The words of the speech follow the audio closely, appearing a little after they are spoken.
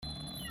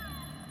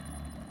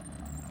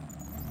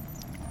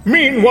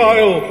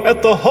Meanwhile,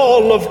 at the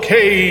Hall of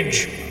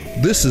Cage.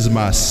 This is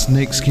my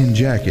snakeskin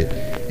jacket,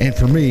 and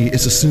for me,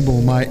 it's a symbol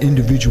of my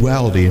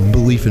individuality and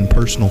belief in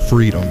personal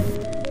freedom.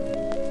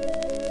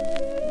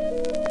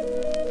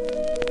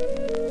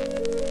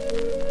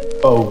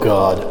 Oh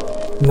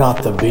God,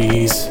 not the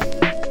bees.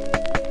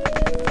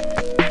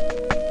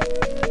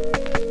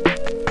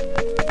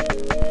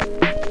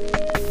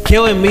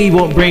 Killing me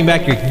won't bring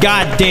back your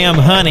goddamn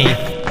honey.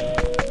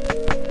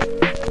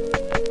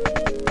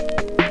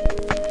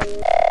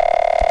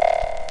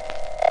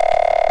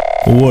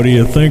 What do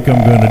you think I'm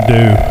gonna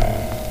do?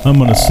 I'm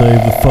gonna save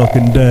the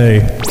fucking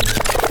day.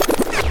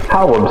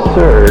 How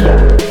absurd.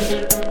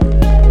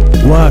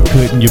 Why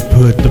couldn't you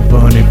put the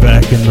bunny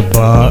back in the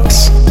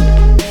box?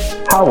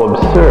 How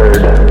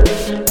absurd.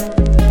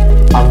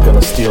 I'm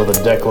gonna steal the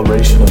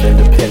Declaration of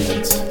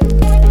Independence.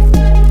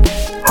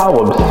 How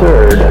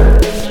absurd.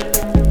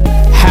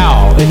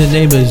 How, in the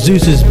name of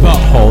Zeus's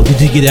butthole, did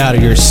you get out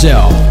of your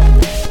cell?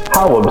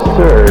 How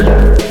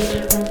absurd.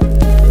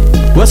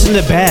 What's in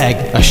the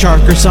bag? A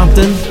shark or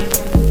something?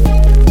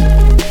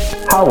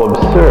 How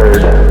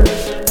absurd.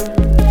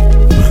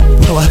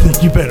 Well, I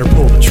think you better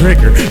pull the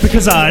trigger,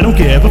 because I don't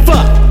give a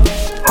fuck.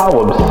 How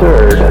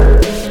absurd.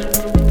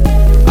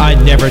 I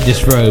never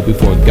disrobed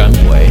before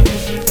gunplay.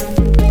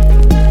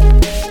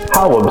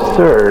 How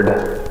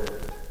absurd.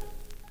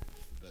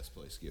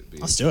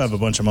 I still have a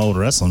bunch of my old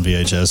wrestling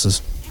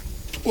VHSs.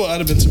 Well, I'd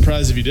have been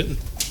surprised if you didn't.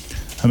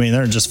 I mean,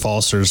 they're just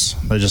Fosters.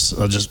 They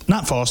just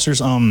not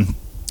Fosters.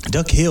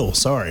 Duck Hill.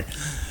 Sorry,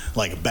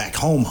 like back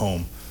home.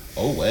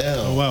 Oh wow!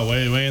 Oh wow!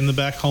 Way in the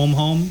back home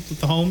with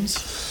the homes.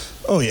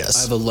 Oh yes.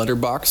 I have a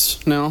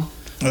letterbox now.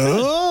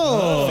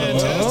 Oh,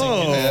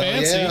 fantastic!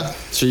 Fancy. Yeah.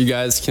 So you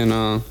guys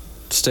can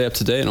stay up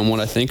to date on what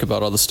I think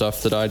about all the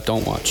stuff that I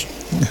don't watch.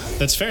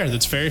 That's fair.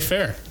 That's very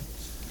fair.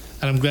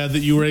 And I'm glad that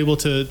you were able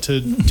to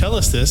tell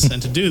us this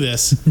and to do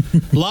this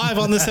live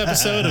on this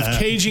episode of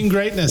Caging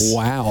Greatness.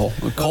 Wow.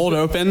 A cold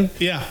open?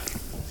 Yeah.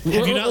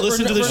 Have you not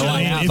listened to the show?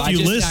 If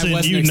you listen,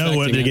 you know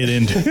what to get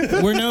into.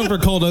 We're known for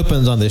cold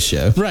opens on this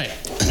show. Right.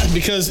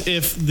 Because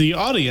if the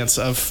audience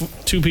of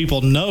two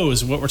people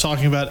knows what we're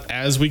talking about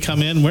as we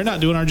come in, we're not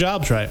doing our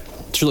jobs right.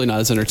 It's really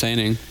not as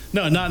entertaining.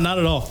 No, not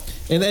at all.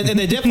 And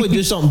they definitely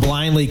just don't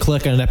blindly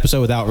click on an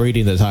episode without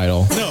reading the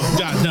title. No,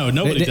 God, no,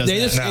 nobody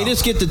does that. They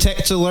just get the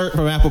text alert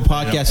from Apple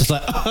Podcasts. It's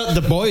like,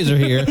 the boys are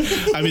here.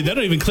 I mean, they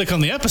don't even click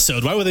on the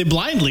episode. Why would they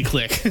blindly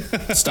click?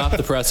 Stop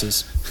the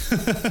presses.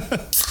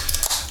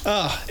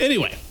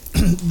 Anyway,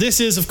 this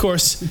is, of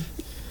course...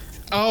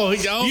 Oh,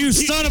 You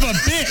son of a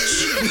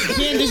bitch!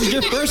 Man, this is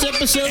your first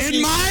episode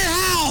In my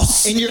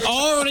house! and you're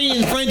already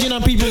infringing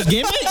on people's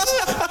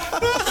gimmicks?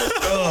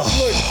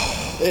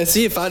 Yeah,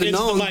 see, if I'd have It's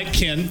known, the mic,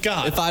 Ken.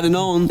 God. if I'd have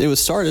known it was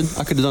started,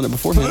 I could have done it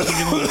beforehand.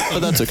 But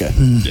that's okay.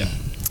 Yeah.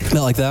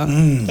 Not like that?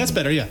 That's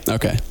better, yeah.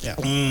 Okay. Yeah.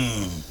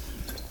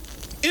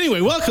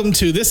 Anyway, welcome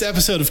to this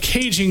episode of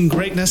Caging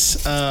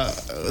Greatness,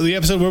 the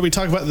episode where we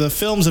talk about the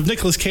films of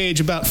Nicolas Cage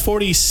about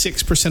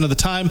 46% of the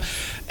time,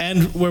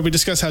 and where we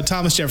discuss how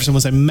Thomas Jefferson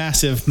was a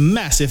massive,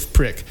 massive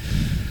prick.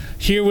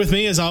 Here with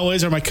me, as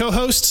always, are my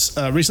co-hosts,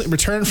 recently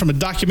returned from a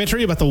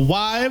documentary about the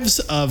wives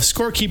of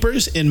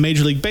scorekeepers in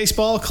Major League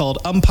Baseball called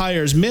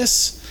Umpires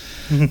Miss.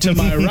 To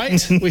my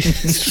right, we...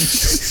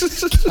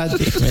 God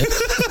damn it.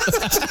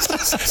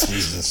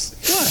 Jesus.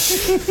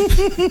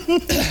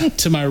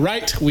 To my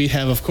right, we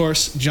have, of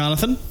course,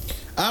 Jonathan.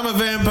 I'm a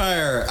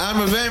vampire.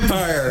 I'm a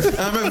vampire.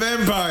 I'm a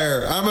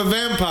vampire. I'm a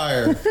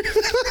vampire.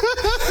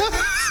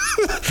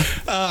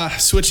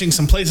 Switching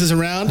some places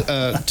around,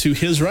 to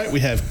his right,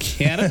 we have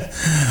Cannon.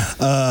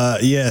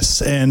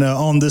 Yes, and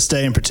on this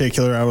day in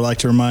particular, I would like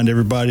to remind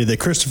everybody that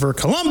Christopher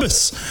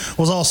Columbus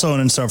was also an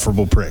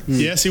insufferable prick.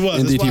 Yes, he was.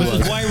 Indeed, he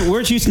was. Why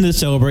we're choosing to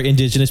celebrate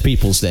Indigenous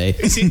Peoples Day.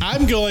 See,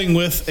 I'm going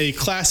with a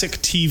classic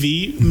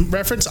TV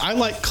reference. I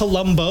like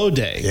Columbo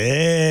Day.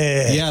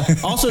 Yeah. Yeah.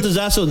 Also, there's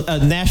also a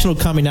National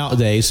Coming Out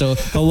Day. So,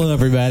 hello,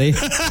 everybody.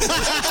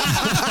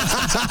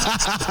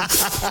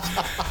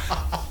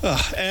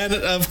 And,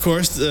 of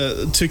course,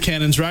 to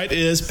Cannon's right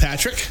is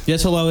Patrick.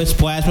 Yes, hello. It's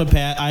Plasma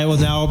Pat. I will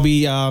now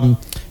be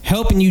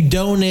helping you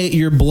donate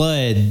your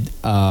blood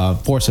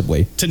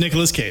forcibly. To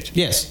Nicolas Cage.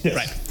 Yes.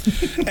 Right.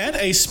 And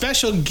a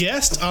special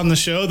guest on the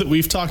show that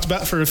we've talked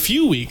about for a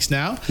few weeks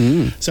now.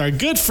 It's our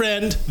good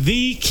friend,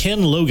 the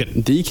Ken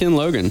Logan. The Ken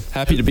Logan.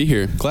 Happy to be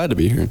here. Glad to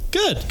be here.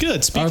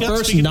 Good. Speak Our up.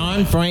 first speak up.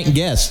 non-Frank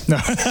guest.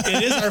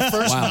 It is our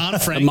first Wow.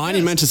 non-Frank A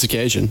monumentous guest.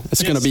 occasion.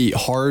 It's going Yes. to be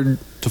hard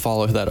to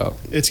follow that up.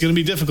 It's going to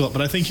be difficult,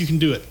 but I think you can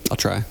do it. I'll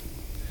try.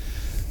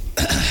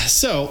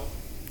 So,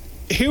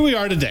 here we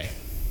are today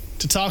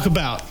to talk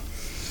about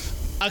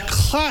a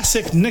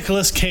classic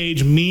Nicolas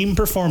Cage meme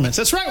performance.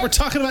 That's right, we're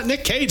talking about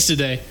Nick Cage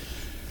today.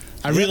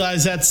 I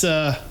realize that's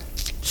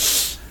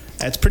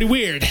pretty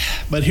weird,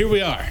 but here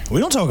we are. We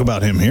don't talk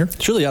about him here.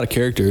 It's really out of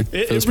character for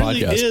It this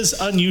really podcast. is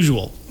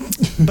unusual.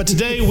 But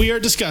today we are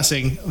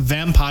discussing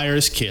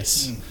Vampire's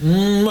Kiss.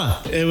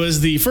 Mwah. It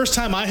was the first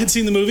time I had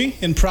seen the movie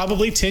in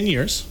probably 10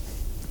 years.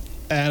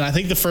 And I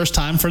think the first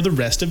time for the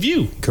rest of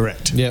you.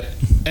 Correct. Yep.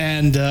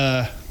 And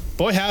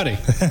Boy, howdy.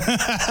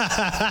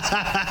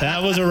 That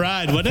was a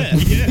ride, wasn't it?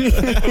 Yeah,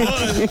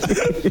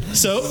 it was.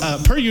 So,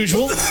 per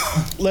usual,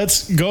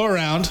 let's go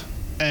around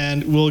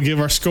and we'll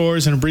give our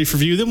scores and a brief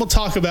review. Then we'll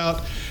talk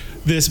about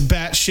this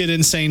batshit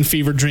insane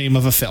fever dream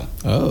of a film.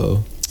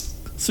 Oh.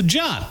 So,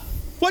 John,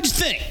 what'd you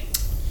think?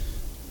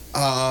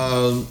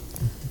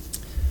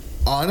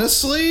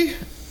 Honestly,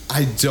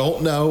 I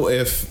don't know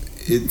if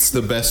it's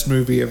the best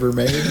movie ever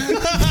made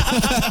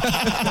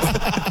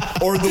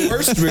or the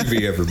worst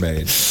movie ever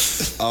made.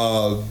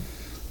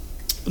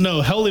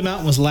 No, Holy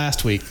Mountain was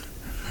last week.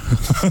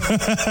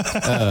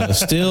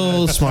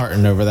 Still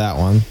smarting over that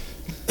one.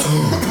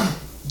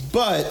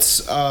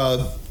 But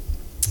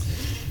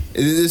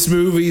this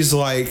movie's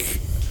like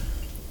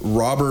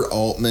Robert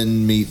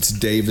Altman meets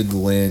David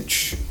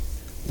Lynch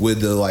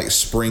with the like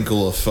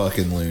sprinkle of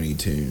fucking Looney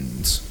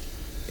Tunes.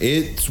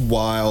 It's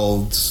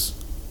wild.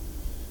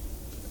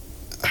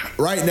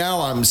 Right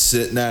now I'm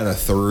sitting at a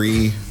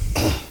 3.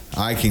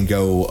 I can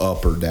go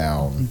up or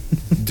down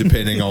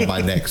depending on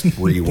my next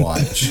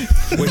rewatch,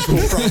 which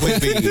will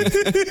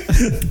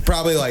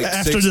probably like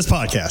After this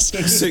podcast.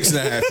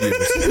 6.5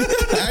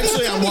 years.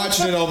 Actually, I'm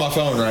watching it on my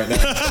phone right now.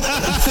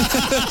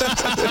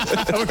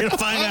 We're going to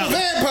find out.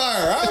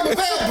 I'm a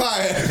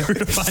vampire. We're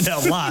going to find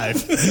out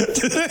live.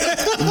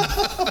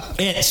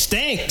 It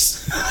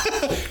stinks.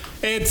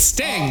 It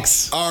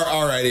stinks.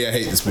 Alrighty, I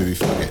hate this movie.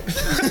 Fuck it.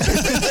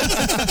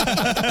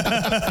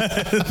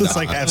 It's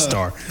like half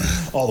star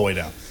all the way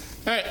down.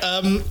 All right,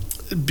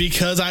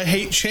 because I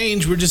hate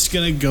change, we're just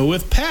going to go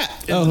with Pat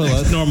in the hello.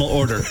 next normal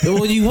order.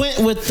 Well, you went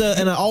with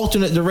in an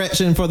alternate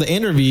direction for the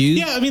interviews.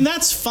 Yeah, I mean,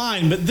 that's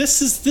fine, but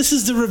this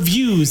is the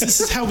reviews.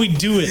 This is how we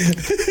do it.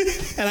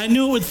 And I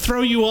knew it would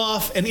throw you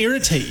off and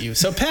irritate you.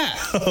 So, Pat.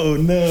 Oh,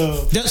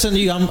 no. Just on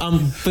you,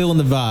 I'm feeling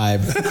the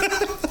vibe.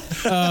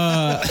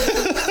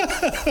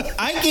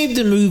 I gave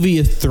the movie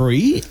a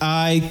 3.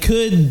 I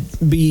could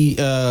be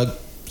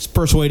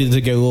persuaded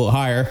to go a little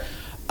higher.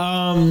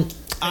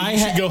 I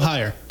should go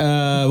higher.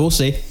 We'll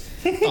see.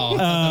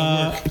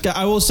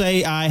 I will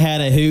say I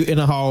had a hoot and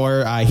a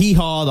holler. I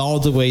hee-hawed all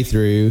the way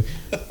through.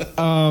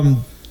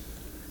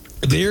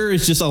 There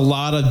is just a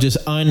lot of just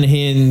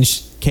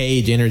unhinged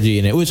Cage energy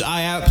in it, which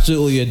I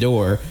absolutely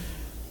adore.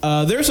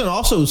 There's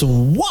also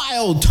some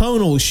wild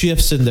tonal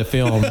shifts in the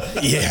film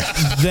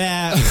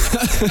that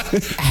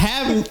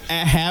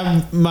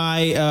have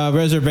my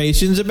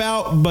reservations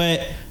about,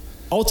 but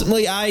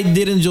ultimately I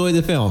did enjoy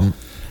the film.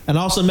 And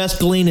also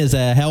mescaline is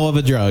a hell of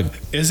a drug.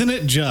 Isn't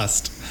it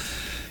just?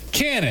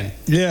 Cannon.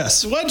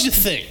 Yes. What'd you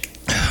think?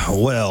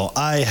 Well,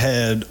 I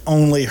had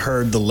only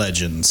heard the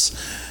legends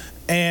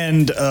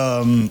and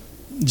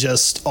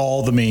just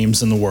all the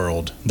memes in the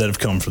world that have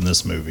come from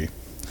this movie.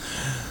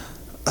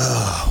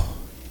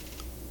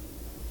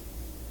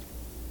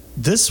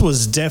 This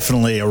was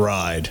definitely a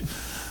ride.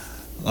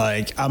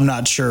 Like, I'm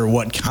not sure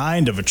what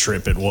kind of a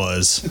trip it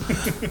was.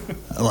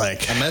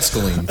 Like A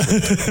mescaline.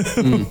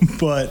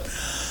 But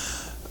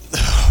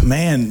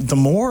man, the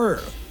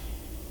more,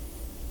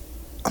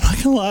 I'm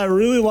not gonna lie, I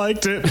really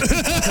liked it.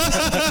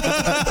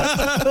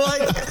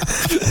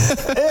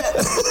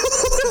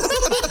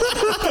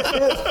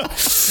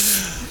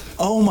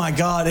 Oh my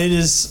God, it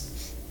is.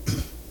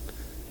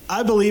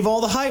 I believe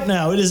all the hype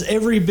now. It is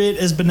every bit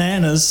as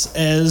bananas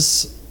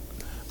as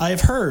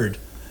I've heard.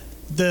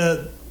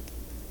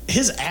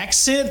 His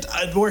accent,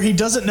 where he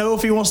doesn't know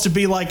if he wants to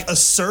be like a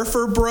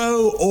surfer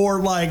bro or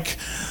like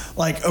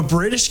a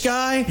British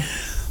guy.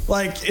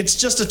 Like, it's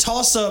just a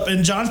toss-up,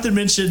 and Jonathan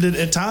mentioned it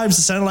at times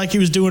it sounded like he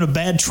was doing a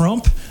bad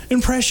Trump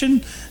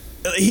impression.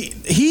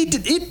 Cage,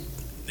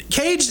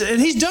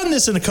 and he's done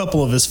this in a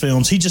couple of his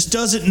films, he just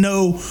doesn't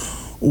know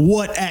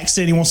what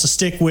accent he wants to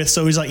stick with,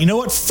 so he's like, you know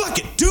what, fuck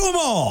it, do them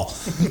all.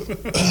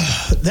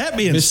 That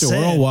being Mr. said,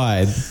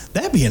 Worldwide.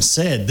 That being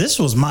said, this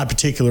was my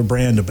particular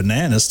brand of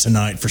bananas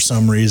tonight for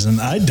some reason.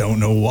 I don't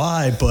know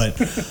why, but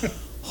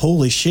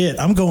holy shit,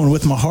 I'm going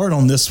with my heart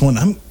on this one.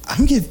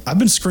 I've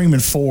been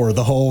screaming 4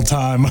 the whole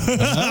time. I'm giving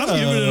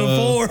it a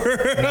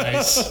 4.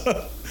 Nice.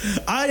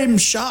 I am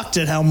shocked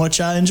at how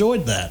much I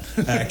enjoyed that,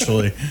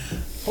 actually.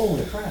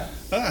 Holy crap.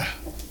 All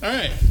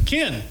right,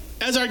 Ken,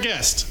 as our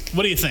guest,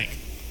 what do you think?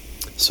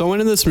 So I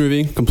went in this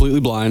movie completely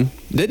blind.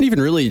 Didn't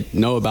even really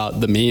know about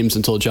the memes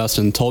until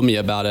Justin told me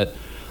about it.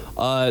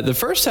 The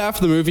first half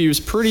of the movie was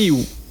pretty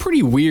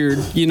weird.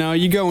 You know,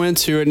 you go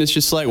into it and it's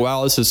just like,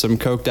 wow, this is some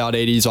coked out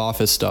 80s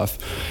office stuff.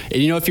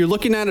 And, you know, if you're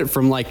looking at it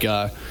from like,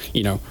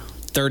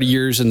 30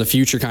 years in the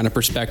future kind of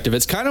perspective,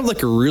 it's kind of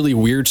like a really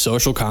weird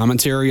social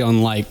commentary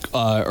on like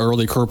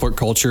early corporate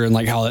culture and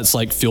like how it's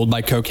like fueled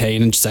by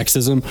cocaine and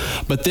sexism.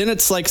 But then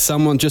it's like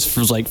someone just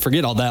was like,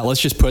 forget all that, let's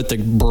just put the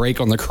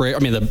brake on the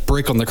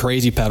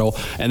crazy pedal,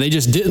 and they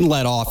just didn't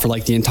let off for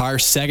like the entire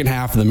second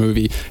half of the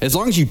movie. As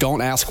long as you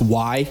don't ask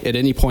why at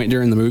any point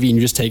during the movie and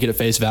you just take it at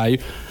face value,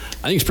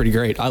 I think it's pretty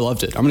great. I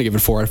loved it. I'm gonna give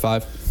it a 4 out of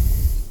 5.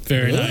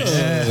 Very nice.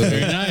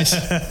 Very nice.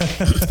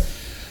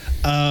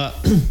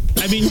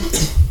 I mean,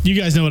 you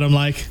guys know what I'm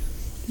like.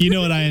 You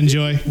know what I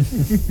enjoy.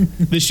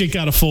 This shit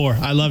got a 4.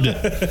 I loved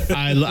it.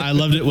 I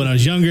loved it when I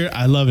was younger.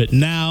 I love it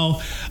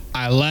now.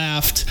 I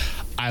laughed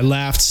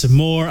some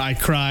more. I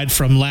cried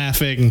from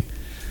laughing.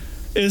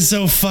 It's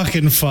so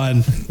fucking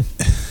fun.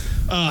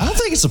 I don't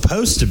think it's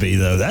supposed to be,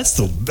 though. That's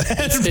the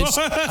bad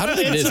part. I don't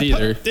think it is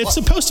either. It's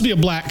supposed to be a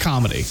black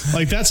comedy.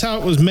 Like, that's how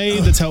it was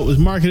made. That's how it was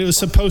marketed. It was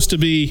supposed to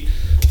be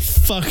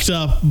fucked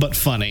up but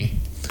funny.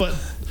 But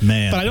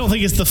I don't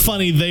think it's the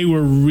funny they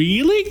were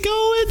really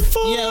going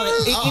for.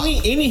 Yeah,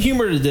 like, any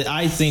humor that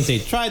I think they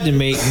tried to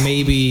make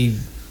maybe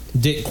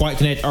didn't quite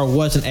connect or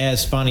wasn't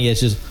as funny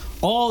as just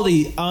all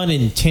the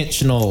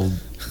unintentional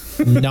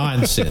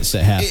nonsense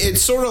that happened.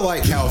 It's sort of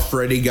like how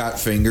Freddy Got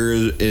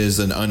Fingered is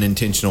an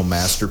unintentional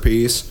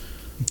masterpiece.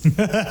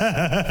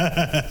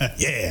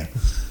 Yeah.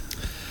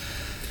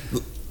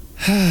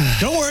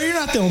 Don't worry, you're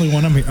not the only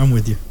one. I'm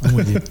with you.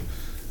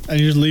 And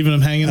you're just leaving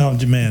them hanging? Oh,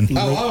 man. We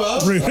had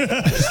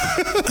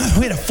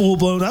a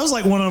full-blown... That was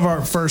like one of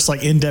our first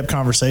like in-depth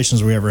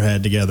conversations we ever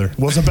had together.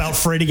 Was about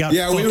Freddy Got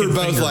Yeah, we were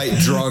both fingered. like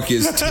drunk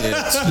as tits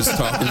just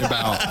talking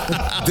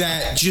about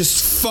that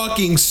just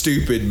fucking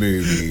stupid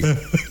movie.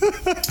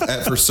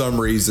 That for some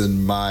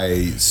reason,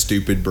 my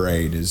stupid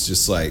brain is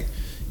just like,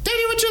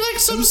 Daddy, would you like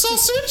some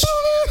sausage?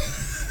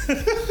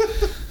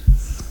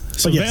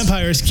 So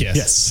Vampire's Kiss.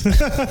 Yes.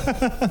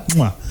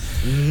 Mwah.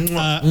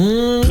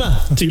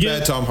 Too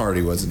bad Tom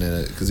Hardy wasn't in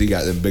it because he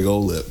got them big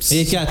old lips.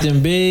 He's got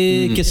them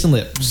big kissing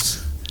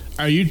lips.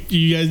 Are you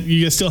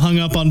guys still hung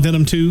up on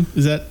Venom 2?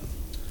 Is that...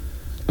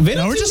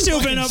 No, we're just still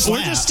we're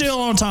just still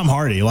on Tom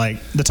Hardy.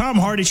 Like the Tom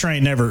Hardy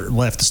train never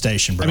left the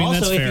station, bro. I mean, Also,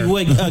 that's if fair. you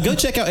would go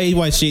check out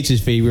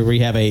AYCH's feed where we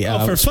have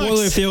a for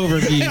spoiler-filled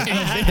review. of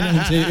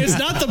Venom 2. It's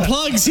not the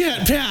plugs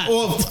yet, Pat.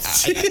 Well,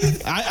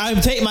 I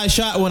take my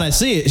shot when I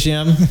see it,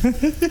 Shem.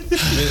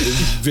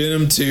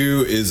 Venom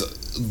 2 is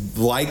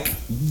like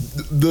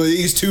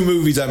these two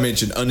movies I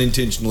mentioned,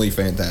 unintentionally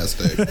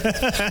fantastic.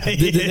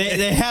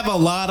 They have a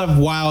lot of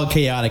wild,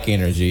 chaotic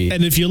energy.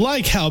 And if you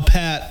like how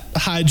Pat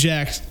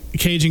hijacked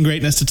Cajun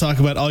Greatness to talk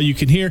about All You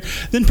Can Hear,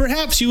 then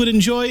perhaps you would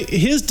enjoy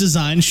his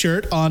design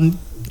shirt on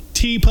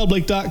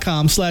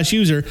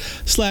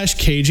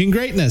tpublic.com/user/Cajun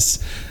Greatness.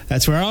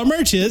 That's where our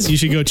merch is. You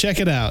should go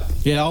check it out.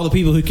 Yeah, all the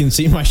people who can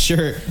see my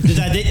shirt that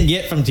I didn't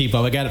get from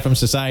T-Pub, I got it from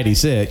Society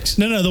 6.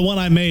 No, the one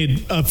I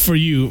made for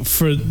you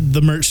for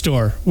the merch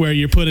store where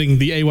you're putting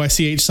the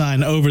AYCH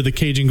sign over the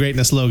Cajun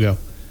Greatness logo.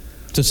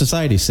 To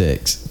Society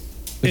 6.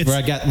 It's where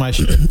I got my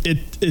shirt.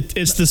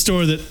 It's the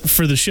store that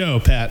for the show,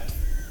 Pat.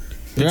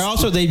 They're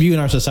also debuting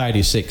our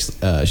Society 6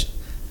 because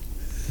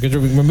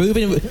we're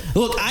moving.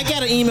 Look, I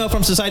got an email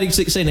from Society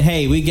 6 saying,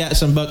 hey, we got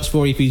some bucks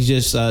for you if you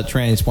just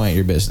transplant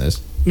your business.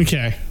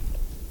 Okay.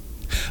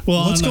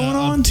 Well, what's going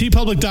on?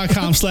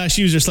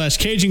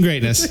 tpublic.com/user/Cajun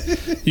Greatness.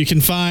 You can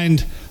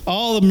find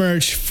all the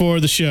merch for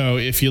the show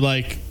if you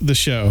like the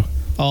show.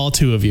 All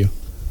two of you.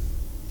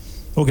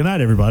 Well, good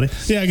night, everybody.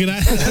 Yeah, good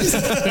night.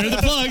 There are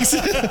the plugs.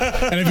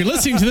 And if you're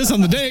listening to this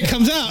on the day it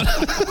comes out,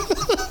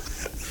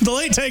 The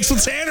Late Takes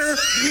with Tanner.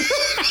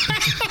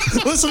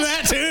 Listen to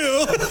that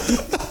too.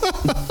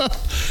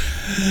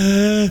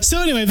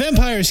 So anyway,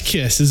 Vampire's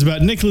Kiss is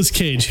about Nicolas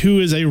Cage, who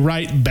is a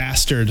right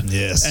bastard.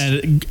 Yes.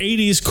 And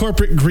 80s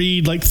corporate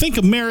greed, like think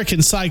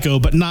American Psycho,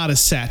 but not a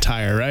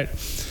satire, right?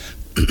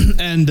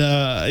 And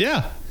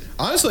yeah.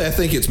 Honestly, I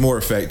think it's more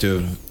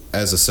effective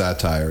as a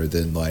satire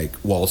than like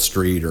Wall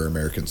Street or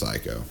American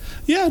Psycho.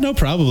 Yeah, no,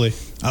 probably.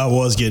 I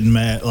was getting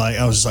mad. Like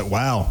I was just like,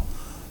 wow.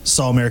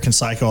 Saw American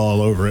Psycho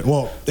all over it.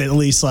 Well, at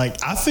least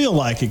like I feel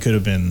like it could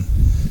have been.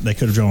 They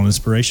could have drawn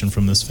inspiration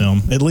from this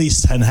film, at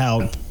least, and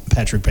how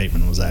Patrick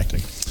Bateman was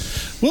acting.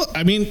 Well,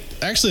 I mean,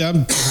 actually,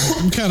 I'm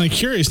kind of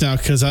curious now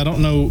because I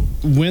don't know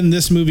when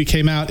this movie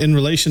came out in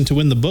relation to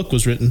when the book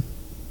was written.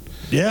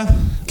 Yeah,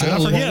 I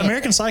forget.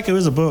 American Psycho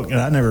is a book, and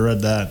I never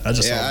read that. I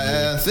just saw the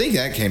movie. I think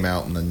that came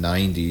out in the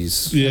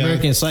 90s. Yeah,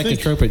 American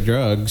Psychotropic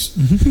Drugs.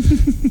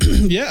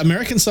 Yeah,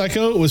 American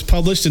Psycho was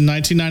published in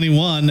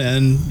 1991,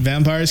 and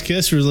Vampire's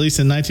Kiss was released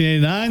in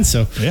 1989.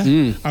 So,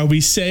 Yeah. Are we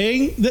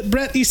saying that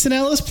Bret Easton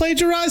Ellis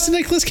plagiarized the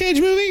Nicolas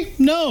Cage movie?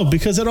 No,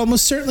 because it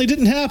almost certainly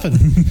didn't happen.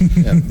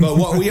 Yeah, but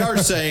what we are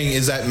saying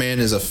is that man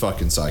is a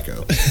fucking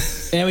psycho.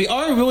 And we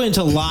are willing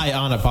to lie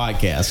on a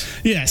podcast.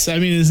 Yes, I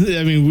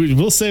mean,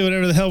 we'll say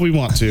whatever the hell we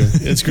want to.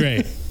 It's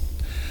great.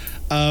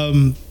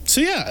 So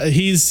yeah,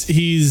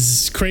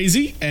 he's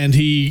crazy, and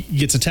he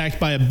gets attacked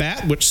by a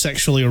bat, which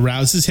sexually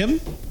arouses him.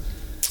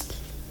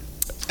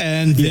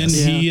 And then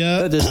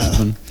that did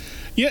happen.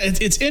 Yeah,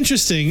 it's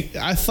interesting.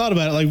 I thought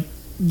about it. Like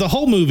the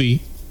whole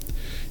movie,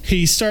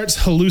 he starts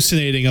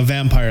hallucinating a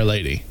vampire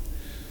lady.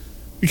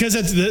 Because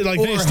that's like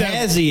Or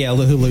has he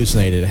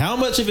hallucinated? How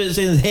much of it is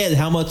in his head?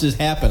 How much is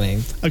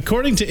happening?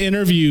 according to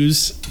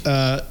interviews,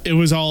 it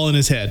was all in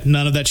his head.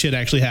 None of that shit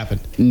actually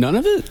happened. None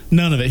of it?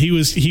 None of it. He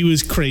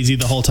was crazy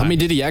the whole time. I mean,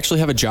 did he actually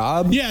have a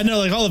job? Yeah, no,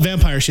 like all the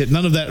vampire shit.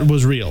 None of that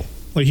was real.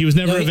 Like he was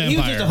never a He was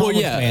vampire. just a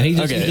homeless man. He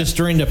just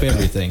strained up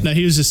everything. No,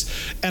 he was just,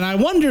 and I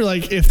wonder,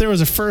 like, if there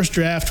was a first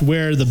draft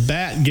where the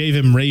bat gave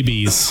him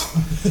rabies,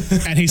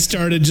 and he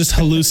started just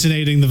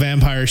hallucinating the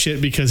vampire shit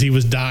because he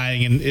was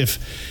dying, and if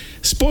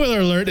Spoiler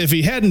alert, if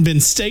he hadn't been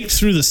staked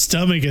through the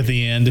stomach at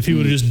the end, if he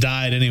would have just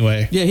died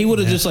anyway. Yeah, he would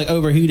have just like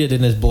overheated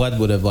and his blood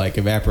would have like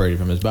evaporated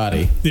from his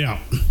body. Yeah.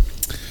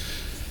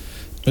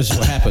 This is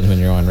what happens when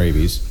you're on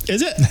rabies.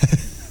 Is it?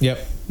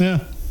 Yep. Yeah.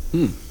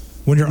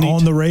 When you're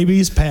on the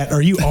rabies, Pat,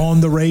 are you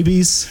on the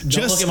rabies?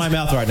 Don't look at my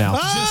mouth right now.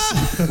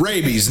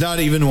 Rabies, not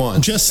even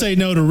once. Just say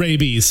no to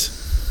rabies.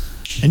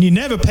 And you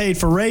never paid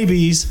for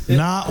rabies,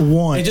 not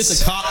once. It's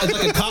just it's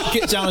like a cop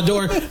gets down the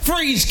door,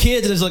 freeze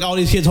kids, and there's like all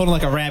these kids holding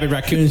like a rabid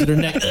raccoon to their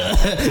neck.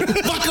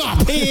 Fuck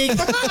off, pig!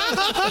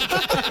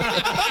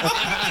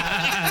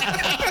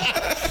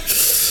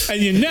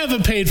 And you never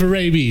paid for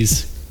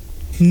rabies.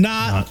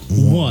 Not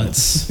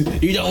once.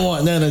 You don't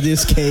want none of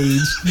this, Cage.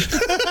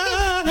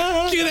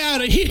 Get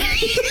out of here.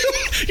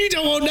 You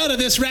don't want none of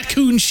this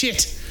raccoon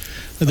shit.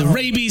 The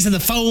rabies and the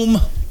foam.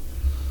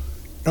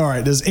 All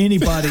right, does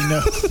anybody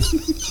know?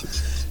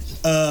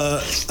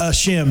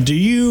 Shim, do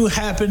you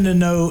happen to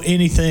know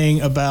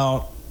anything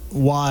about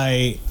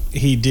why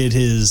he did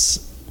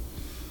his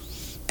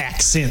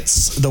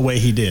accents the way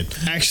he did?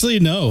 Actually,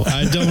 no,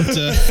 I don't.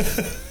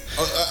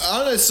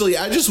 Honestly,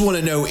 I just want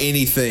to know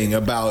anything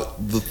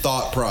about the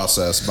thought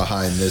process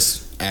behind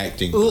this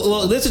acting.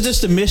 Well, this is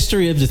just a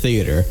mystery of the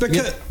theater.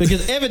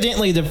 Because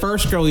evidently the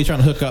first girl he's trying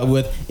to hook up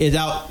with is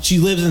out. She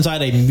lives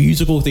inside a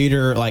musical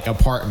theater like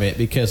apartment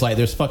because like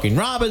there's fucking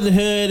Robin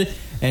Hood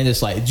and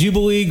this like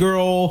Jubilee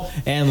girl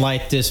and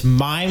like this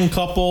mime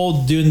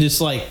couple doing this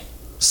like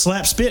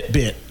slap spit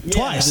bit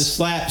twice. This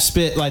slap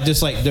spit like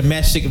just like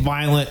domestic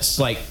violence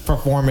like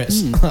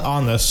performance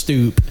on the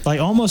stoop, like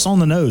almost on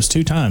the nose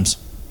 2 times.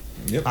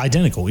 Yep.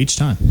 Identical each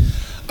time.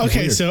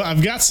 Okay, so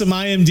I've got some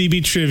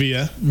IMDb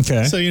trivia.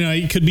 Okay. So, you know,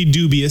 it could be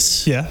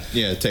dubious. Yeah.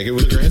 Yeah, take it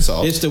with a grain of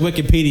salt. It's the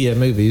Wikipedia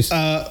movies.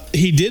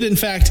 He did, in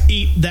fact,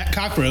 eat that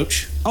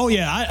cockroach. Oh,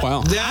 yeah.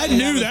 Wow. I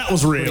knew that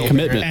was real.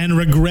 Commitment. And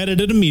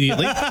regretted it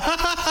immediately.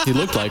 He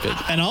looked like it.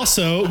 And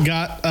also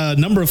got a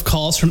number of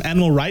calls from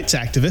animal rights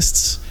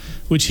activists,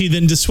 which he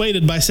then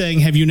dissuaded by saying,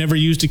 "Have you never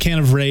used a can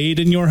of Raid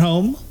in your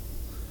home?"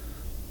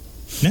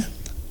 Yeah.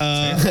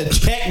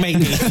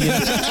 Checkmate.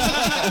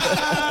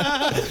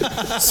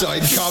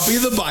 Side copy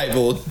of the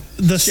Bible.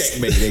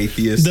 Checkmate,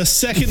 atheist. The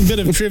second bit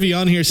of trivia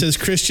on here says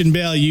Christian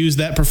Bale used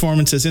that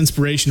performance as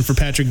inspiration for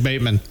Patrick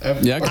Bateman.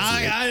 Yeah,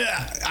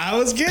 I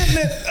was getting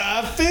it.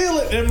 I feel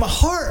it in my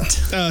heart.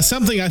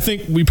 Something I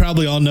think we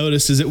probably all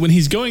noticed is that when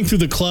he's going through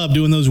the club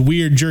doing those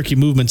weird jerky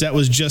movements, that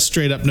was just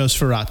straight up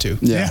Nosferatu.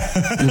 yeah.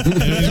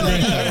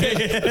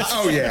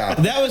 Oh, yeah.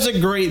 That was a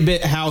great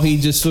bit how he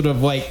just sort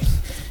of like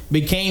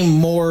became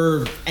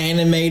more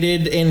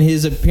animated in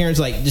his appearance,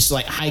 like just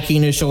like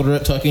hiking his shoulder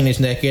up, tucking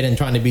his neck in, and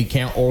trying to be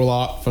Count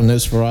Orlok from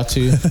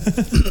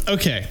Nosferatu.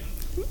 Okay.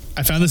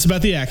 I found this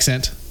about the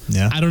accent.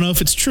 Yeah. I don't know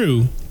if it's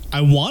true.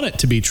 I want it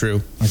to be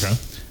true. Okay.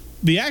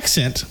 The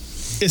accent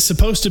is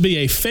supposed to be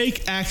a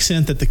fake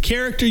accent that the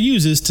character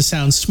uses to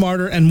sound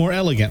smarter and more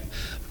elegant,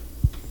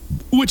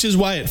 which is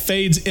why it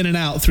fades in and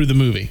out through the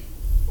movie.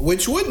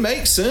 Which would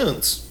make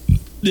sense.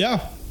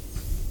 Yeah.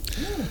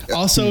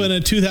 Also, in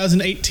a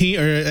 2018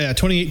 or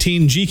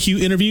 2018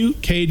 GQ interview,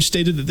 Cage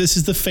stated that this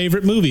is the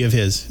favorite movie of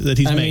his that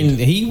he's made. I mean,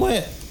 he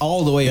went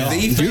all the way up. The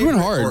Dude favorite went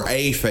hard. or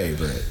a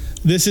favorite?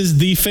 This is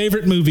the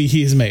favorite movie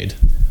he has made.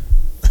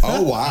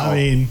 Oh, wow. I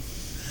mean,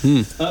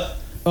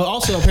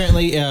 Also,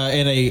 apparently,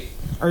 in a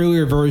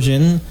earlier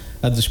version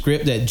of the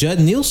script, that Judd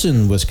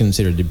Nelson was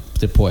considered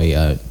to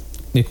play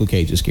Nicolas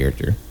Cage's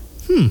character.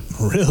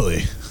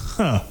 really?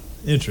 Huh.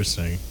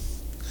 Interesting.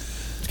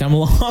 It's come a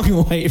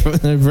long way from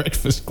the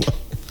Breakfast Club.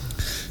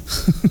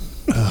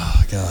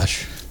 Oh,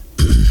 gosh.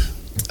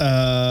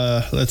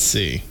 Let's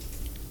see.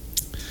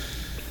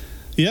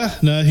 Yeah,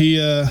 no,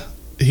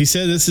 he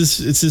said it's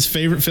his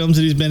favorite films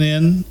that he's been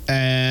in,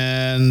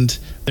 and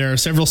there are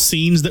several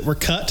scenes that were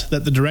cut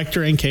that the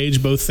director and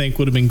Cage both think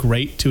would have been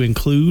great to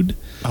include.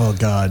 Oh,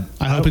 God.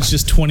 I hope it's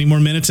just 20 more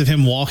minutes of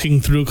him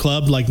walking through a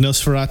club like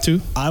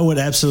Nosferatu. I would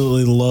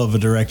absolutely love a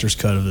director's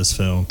cut of this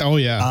film. Oh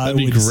yeah, that'd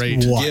be would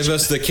great. watch Give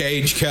us the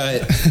Cage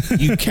cut,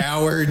 you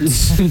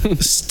cowards.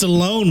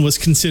 Stallone was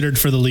considered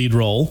for the lead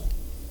role.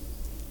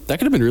 That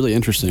could have been really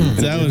interesting. in a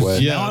That big was- way.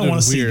 yeah. Now I that want to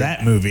was see weird.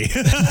 that movie.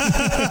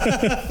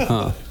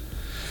 Huh.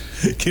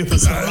 Give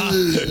us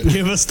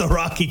the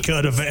Rocky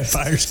cut of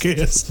Vampire's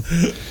Kiss.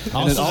 In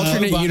an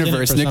alternate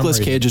universe, Nicolas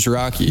Cage is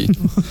Rocky.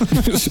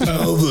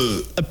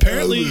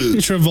 Apparently,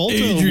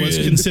 Travolta was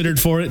considered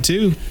for it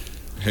too.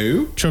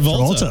 Who?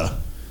 Travolta.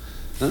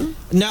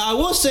 Now, I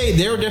will say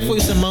there were definitely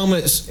some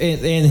moments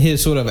in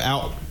his sort of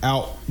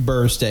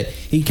outburst that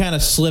he kind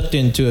of slipped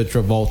into a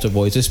Travolta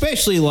voice,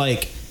 especially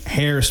like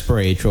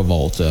Hairspray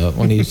Travolta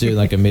when he's doing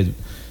like a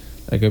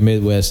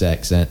Midwest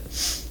accent,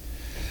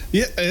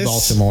 Yeah,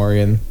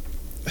 Baltimorean.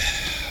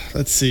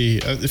 Let's see.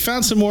 I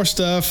found some more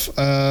stuff.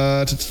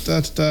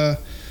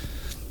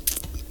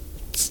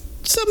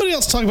 Somebody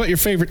else talk about your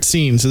favorite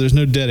scene, so there's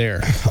no dead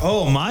air.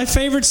 Oh, my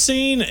favorite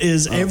scene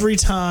is every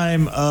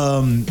time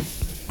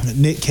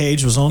Nick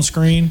Cage was on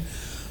screen,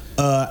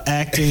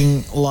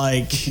 acting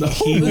like he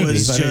was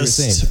movies I've ever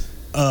just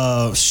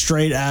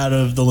straight out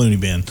of the loony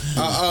bin.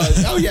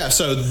 Oh yeah,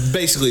 so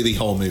basically the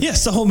whole movie.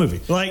 Yes, the whole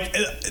movie. Like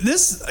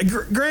this.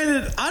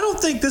 Granted, I don't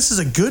think this is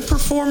a good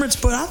performance,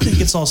 but I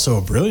think it's also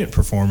a brilliant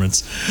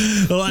performance.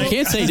 Like, You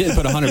can't say he didn't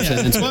put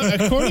 100% into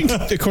it.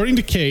 Well, according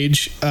to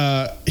Cage,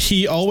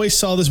 he always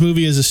saw this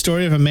movie as a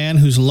story of a man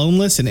whose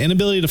loneliness and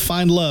inability to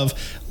find love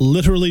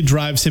literally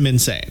drives him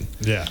insane.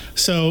 Yeah.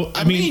 So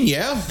I mean,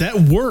 yeah. that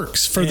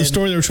works for the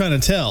story they were trying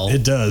to tell.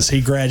 It does.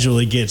 He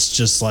gradually gets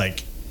just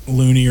like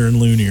loonier and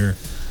loonier,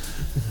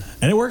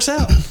 and it works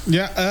out.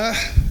 Yeah.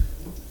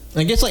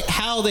 I guess like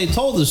how they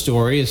told the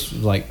story is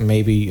like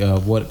maybe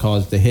what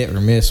caused the hit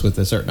or miss with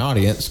a certain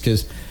audience,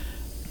 because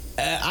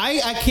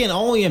I can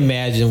only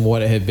imagine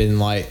what it had been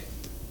like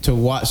to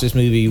watch this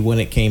movie when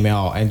it came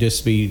out and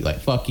just be like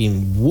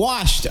fucking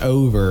washed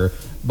over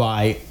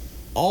by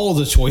all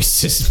the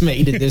choices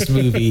made in this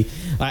movie.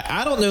 Like,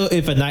 I don't know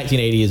if a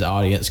 1980s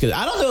audience, because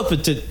I don't know if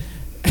it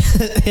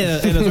in a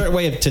certain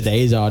way of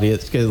today's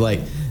audience could like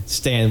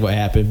stand what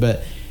happened,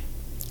 but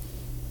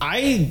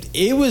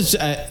it was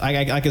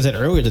like I said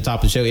earlier at the top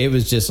of the show, it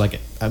was just like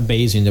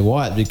amazing to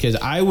watch, because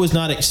I was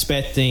not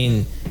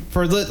expecting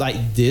for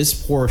this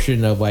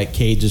portion of like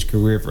Cage's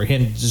career for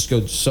him to just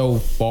go so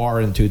far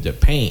into the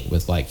paint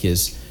with like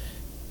his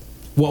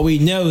what we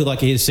know like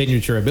his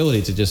signature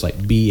ability to just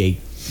like be a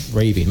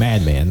raving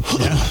madman.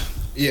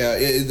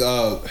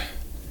 Yeah.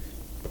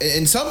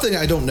 And something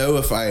I don't know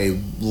if I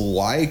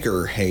like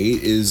or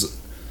hate is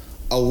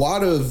a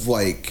lot of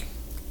like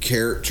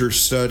character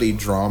study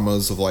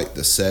dramas of like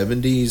the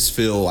 70s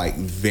feel like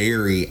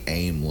very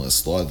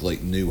aimless,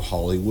 like new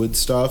Hollywood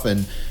stuff,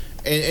 and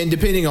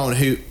depending on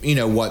who, you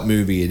know, what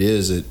movie it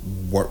is, it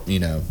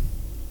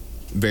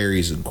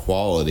varies in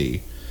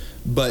quality,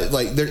 but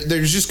like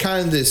there's just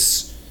kind of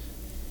this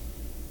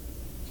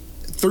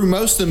through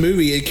most of the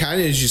movie, it kind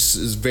of just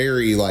is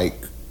very like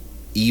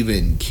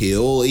even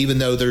kill, even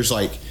though there's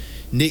like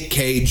Nick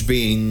Cage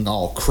being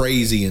all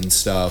crazy and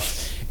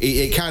stuff.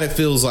 It kind of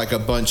feels like a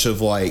bunch of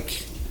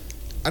like,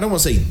 I don't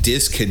want to say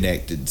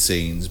disconnected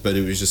scenes, but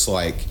it was just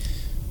like,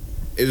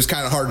 it was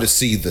kind of hard to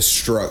see the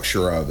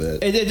structure of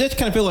it. It just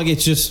kind of feel like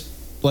it's just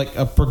like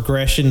a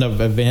progression of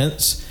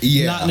events.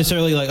 Yeah. Not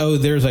necessarily like, oh,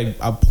 there's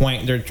a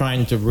point they're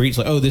trying to reach,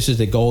 like, oh, this is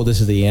the goal,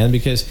 this is the end.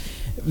 Because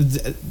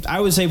I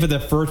would say for the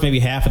first maybe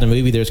half of the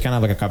movie, there's kind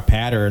of like a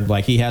pattern.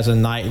 Like, he has a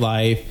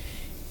nightlife,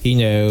 you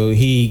know,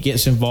 he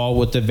gets involved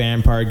with the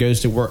vampire,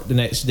 goes to work the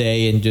next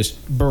day and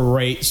just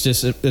berates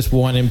this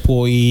one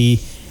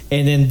employee.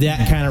 And then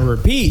that kind of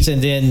repeats.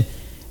 And then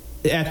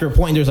after a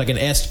point, there's like an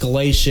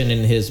escalation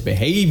in his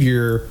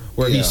behavior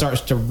where he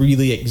starts to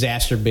really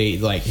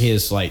exacerbate like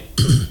his like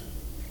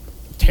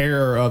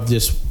terror of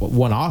this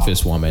one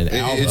office woman.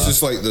 It's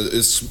just like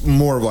it's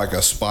more of like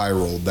a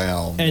spiral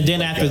down. And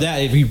then after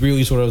that, he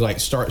really sort of like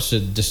starts to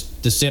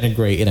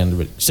disintegrate at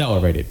an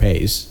accelerated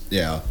pace.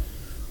 Yeah.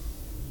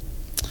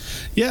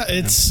 Yeah,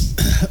 it's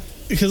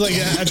because like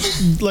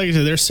I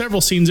said, there's several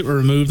scenes that were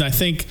removed. And I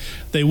think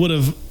they would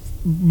have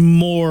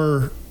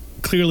more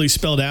clearly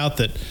spelled out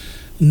that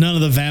none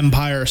of the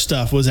vampire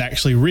stuff was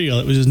actually real.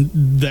 It was just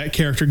that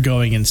character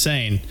going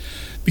insane,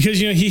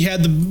 because, you know, he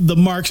had the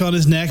marks on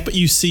his neck, but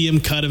you see him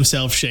cut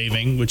himself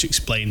shaving, which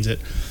explains it.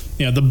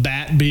 You know, the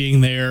bat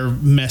being there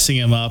messing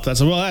him up.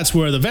 That's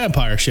where the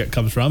vampire shit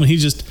comes from. And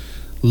he's just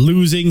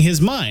losing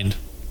his mind.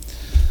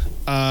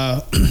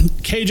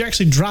 Cage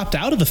actually dropped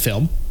out of the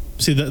film.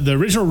 See, the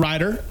original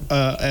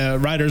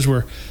writers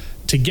were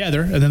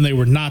together, and then they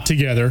were not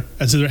together,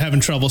 and so they're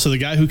having trouble. So the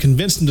guy who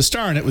convinced him to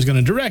star in it was going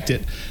to direct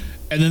it,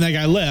 and then that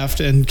guy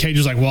left, and Cage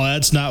was like, well,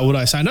 that's not what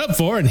I signed up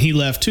for, and he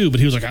left too. But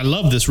he was like, I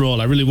love this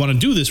role, I really want to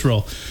do this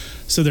role.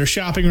 So they're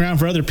shopping around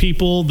for other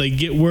people. They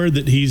get word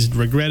that he's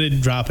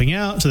regretted dropping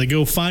out, so they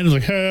go find him,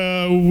 like,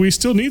 we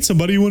still need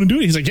somebody, you want to do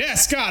it? He's like,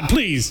 yes, God,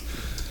 please.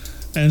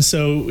 And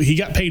so he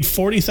got paid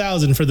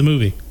 $40,000 for the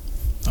movie.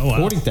 Oh, wow.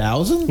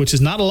 $40,000? Which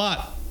is not a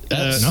lot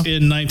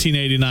in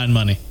 1989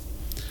 money.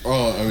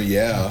 Oh, I mean,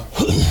 yeah.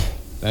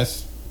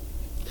 That's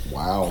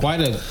wow, quite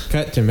a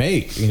cut to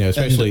make, you know,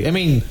 especially, I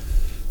mean,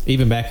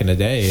 even back in the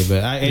day.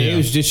 But it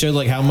was just showed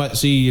like how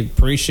much he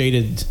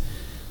appreciated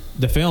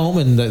the film,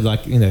 and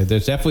like, you know,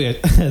 there's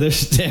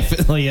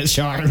definitely a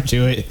charm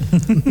to it.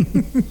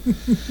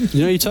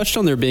 You know, you touched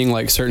on there being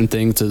like certain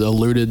things that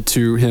alluded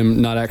to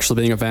him not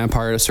actually being a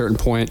vampire at a certain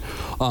point.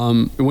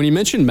 When you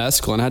mentioned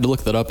mescaline, I had to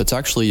look that up. It's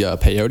actually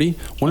peyote.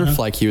 Wonder if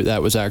like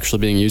that was actually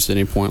being used at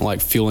any point,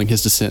 like fueling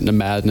his descent into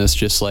madness,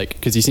 just like,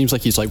 because he seems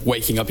like he's like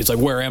waking up. He's like,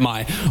 where am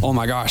I? Oh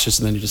my gosh!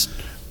 And then he just.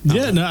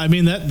 I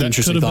mean that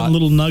could have been a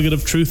little nugget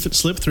of truth that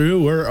slipped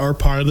through, or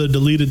part of the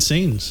deleted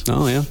scenes.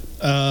 Oh yeah.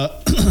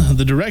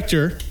 The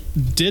director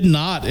did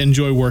not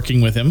enjoy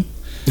working with him.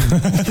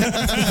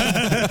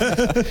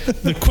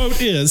 The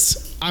quote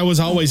is, I was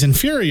always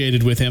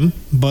infuriated with him,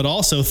 but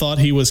also thought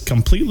he was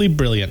completely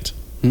brilliant.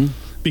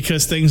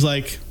 Because things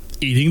like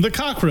eating the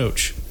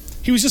cockroach.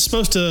 He was just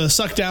supposed to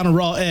suck down a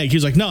raw egg. He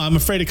was like, no, I'm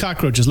afraid of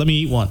cockroaches. Let me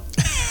eat one.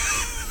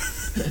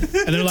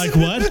 And they're like,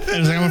 what? And I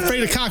was like, I'm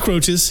afraid of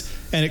cockroaches.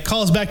 And it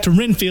calls back to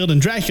Renfield and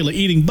Dracula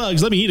eating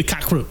bugs. Let me eat a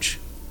cockroach.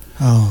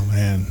 Oh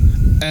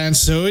man. And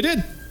so he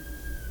did.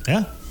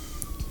 Yeah.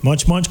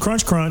 Munch, munch,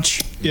 crunch,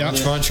 crunch. Yeah.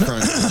 Crunch.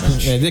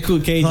 Yeah,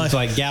 Nicolas Cage is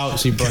like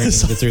galaxy brain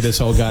through this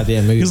whole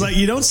goddamn movie. Because like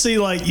you don't see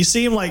like you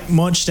see him like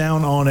munch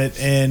down on it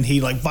and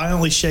he like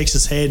violently shakes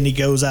his head and he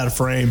goes out of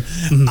frame.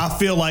 I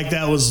feel like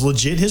that was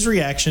legit his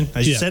reaction.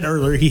 As you said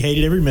earlier, he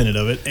hated every minute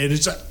of it, and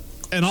it's like,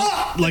 And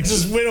like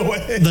just went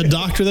away. The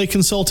doctor they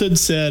consulted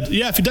said,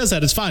 yeah, if he does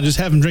that, it's fine. Just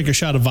have him drink a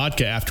shot of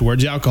vodka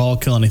afterwards. The alcohol will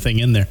kill anything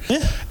in there.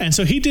 Yeah. And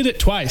so he did it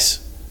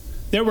twice.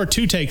 There were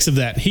 2 takes of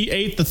that. He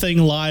ate the thing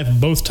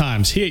live both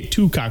times. He ate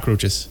 2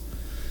 cockroaches.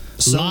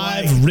 So,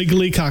 live like,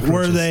 wriggly cockroaches.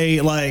 Were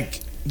they like?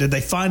 Did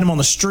they find them on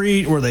the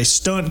street? Were they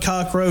stunt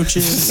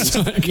cockroaches?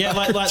 Yeah,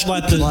 like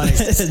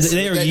the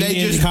they were They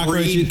Union just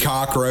cockroaches. breed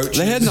cockroaches.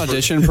 They had an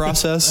audition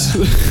process.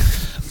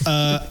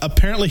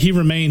 Apparently, he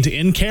remained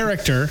in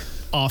character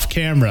off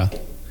camera.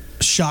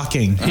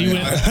 Shocking. He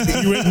went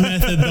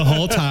method the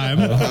whole time.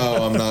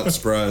 Oh, I'm not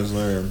surprised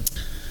there.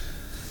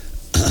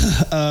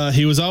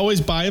 He was always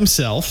by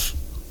himself,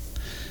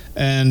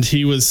 and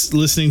he was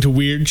listening to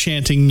weird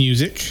chanting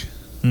music.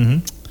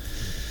 Mm-hmm.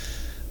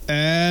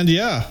 And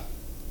yeah.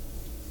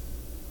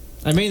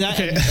 I mean, I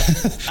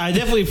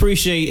definitely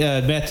appreciate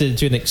Method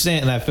to an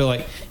extent, and I feel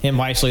like him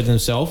isolating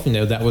himself,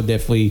 that would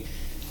definitely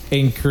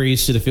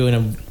increase the feeling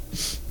of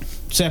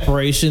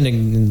separation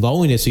and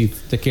loneliness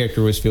the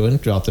character was feeling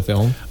throughout the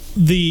film.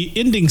 The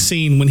ending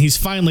scene when he's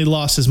finally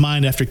lost his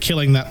mind after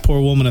killing that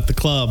poor woman at the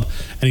club,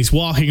 and he's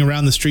walking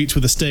around the streets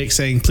with a stake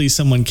saying, "Please,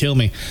 someone kill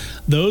me."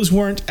 Those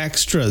weren't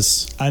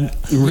extras.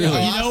 Really?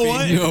 You know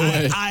what? No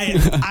way.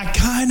 I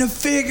kind of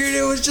figured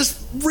it was just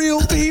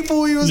real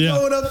people he was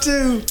going up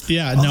to.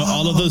 Yeah, no,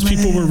 all of those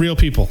people were real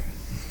people.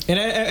 And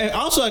I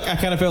also, I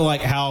kind of feel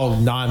like how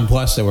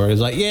nonplussed they were. It's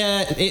like,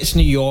 yeah, it's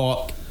New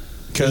York.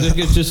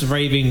 It's just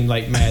raving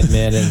like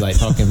madmen and like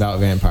talking about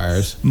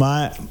vampires.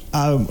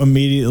 I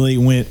immediately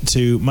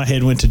my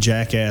head went to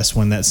Jackass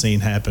when that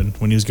scene happened,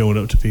 when he was going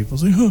up to people.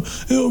 I was like,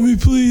 oh, help me,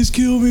 please,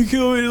 kill me. He's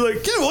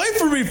like, get away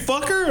from me,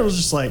 fucker. I was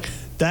just like,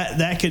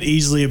 that could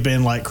easily have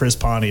been like Chris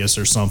Pontius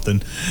or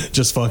something,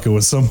 just fucking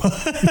with somebody.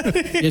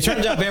 It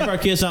turns out Vampire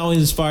Kids not only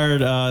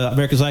inspired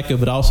American Psycho,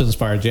 but also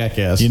inspired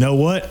Jackass. You know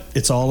what?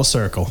 It's all a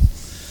circle.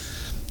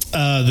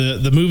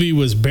 The movie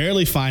was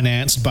barely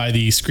financed by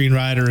the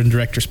screenwriter and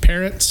director's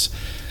parents,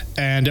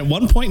 and at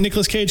one point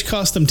Nicolas Cage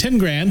cost them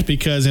 $10,000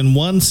 because in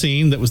one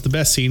scene that was the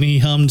best scene, he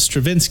hummed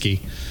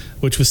Stravinsky,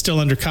 which was still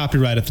under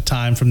copyright at the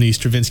time from the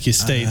Stravinsky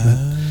estate.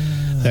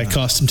 That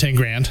cost him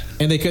 $10,000.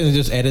 And they couldn't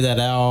just edit that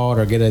out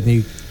or get a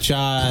new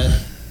shot.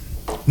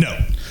 No.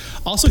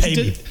 Also,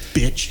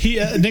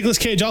 bitch. Nicolas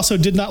Cage also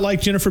did not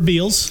like Jennifer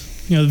Beals,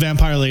 the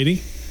vampire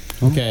lady.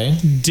 Okay.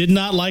 Did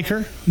not like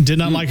her. Did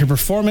not like her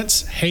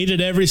performance.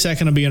 Hated every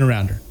second of being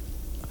around her.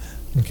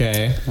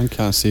 Okay. I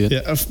kind of see it.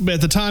 Yeah,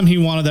 at the time, he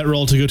wanted that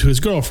role to go to his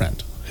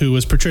girlfriend, who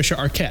was Patricia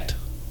Arquette.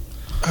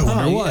 I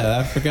wonder what. Yeah,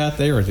 I forgot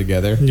they were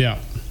together. Yeah.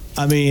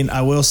 I mean,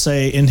 I will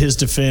say in his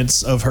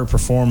defense of her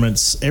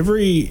performance,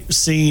 every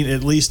scene,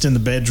 at least in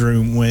the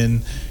bedroom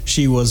when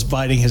she was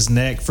biting his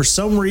neck, for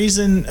some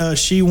reason,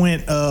 she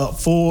went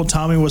full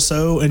Tommy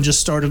Wiseau and just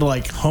started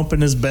like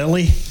humping his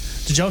belly.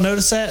 Did y'all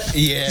notice that?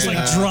 Yeah. Just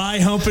like dry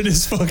humping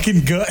his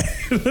fucking gut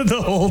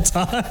the whole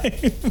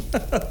time.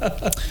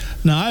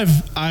 Now,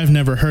 I've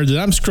never heard that.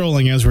 I'm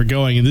scrolling as we're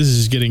going, and this is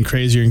just getting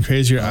crazier and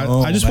crazier.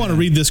 I just want to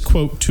read this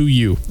quote to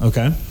you.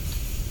 Okay.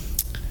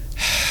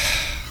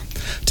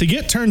 To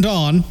get turned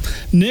on,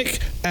 Nick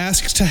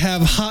asked to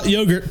have hot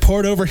yogurt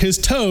poured over his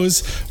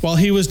toes while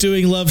he was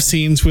doing love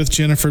scenes with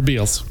Jennifer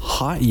Beals.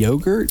 Hot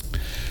yogurt?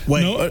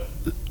 Wait. No,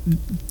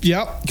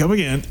 yep. Come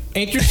again.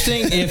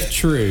 Interesting if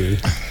true.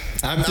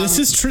 This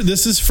is true.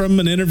 This is from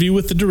an interview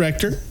with the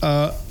director.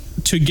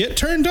 To get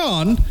turned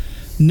on,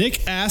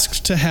 Nick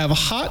asked to have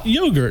hot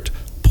yogurt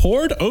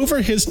poured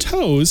over his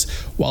toes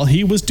while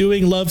he was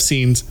doing love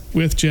scenes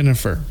with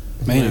Jennifer.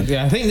 Man.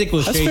 Yeah, I think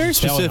Nicolas That's Cage very is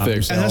telling on specific.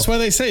 himself. And that's why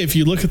they say if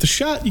you look at the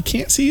shot, you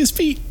can't see his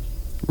feet.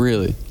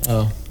 Really?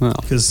 Oh. Well.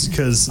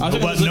 Because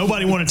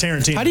nobody wanted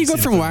Tarantino. How do you go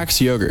from wax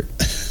to yogurt?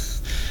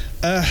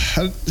 Yeah,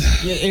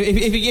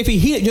 if you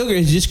heat yogurt,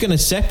 it's just going to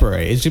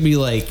separate. It's going to be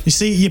like... You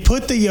see, you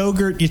put the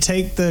yogurt, you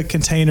take the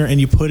container,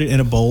 and you put it in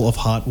a bowl of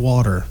hot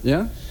water.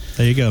 Yeah.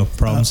 There you go.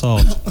 Problem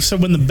solved. So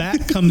when the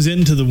bat comes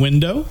into the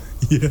window,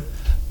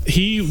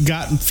 he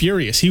got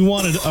furious. He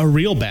wanted a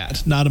real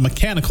bat, not a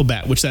mechanical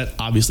bat, which that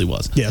obviously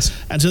was. Yes.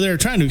 And so they were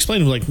trying to explain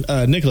to him,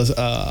 like, Nicholas,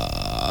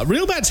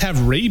 real bats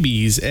have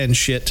rabies and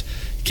shit.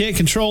 You can't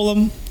control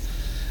them.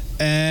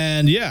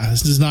 And yeah,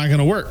 this is not going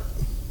to work.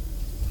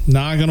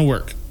 Not going to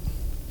work.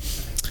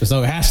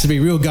 So it has to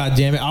be real,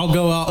 goddammit. I'll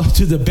go out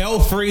to the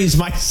Belfries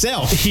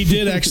myself. He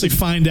did actually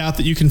find out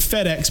that you can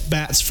FedEx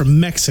bats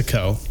from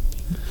Mexico.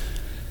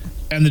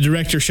 And the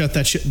director shut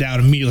that shit down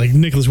immediately. Like,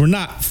 Nicholas, we're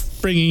not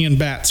bringing in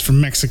bats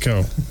from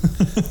Mexico.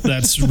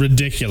 That's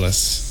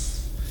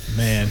ridiculous.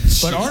 Man.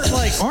 But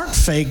aren't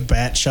fake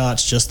bat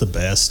shots just the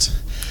best?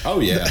 Oh,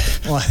 yeah.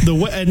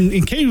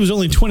 And Cage was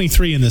only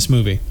 23 in this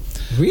movie.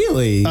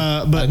 Really?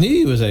 But I knew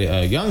he was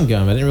a young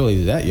gun. I didn't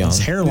really that young. His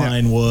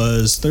hairline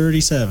was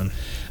 37.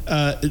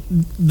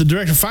 the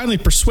director finally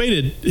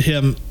persuaded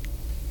him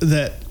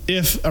that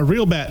if a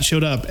real bat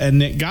showed up and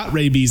Nick got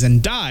rabies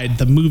and died,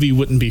 the movie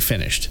wouldn't be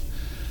finished.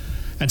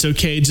 And so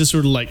Cage just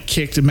sort of like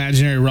kicked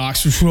imaginary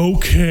rocks.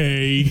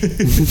 Okay.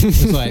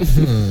 It's like,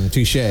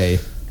 touche.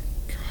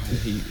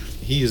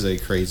 He is a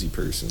crazy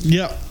person.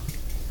 Yep.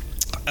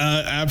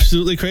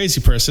 Absolutely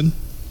crazy person.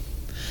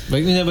 But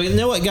you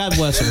know what? God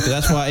bless him. 'Cause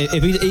that's why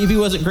if he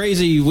wasn't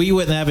crazy, we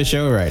wouldn't have a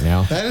show right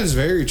now. That is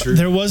very true.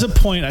 There was a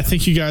point, I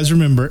think you guys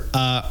remember,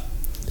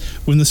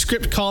 when the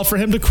script called for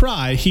him to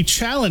cry, he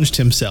challenged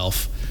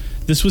himself.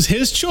 This was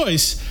his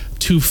choice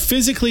to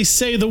physically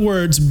say the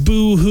words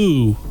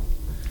boo-hoo,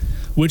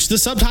 which the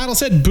subtitle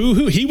said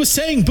boo-hoo. He was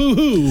saying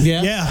boo-hoo.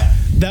 Yeah.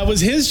 That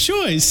was his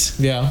choice.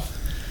 Yeah.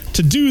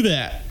 To do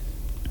that.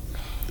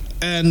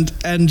 And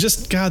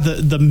just, God,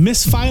 the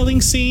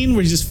misfiling scene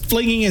where he's just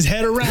flinging his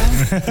head around.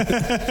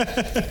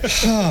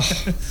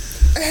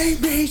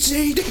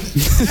 ABC.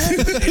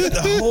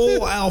 The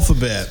whole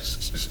alphabet.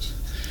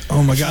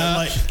 Oh my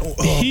God!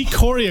 He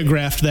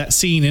choreographed that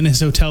scene in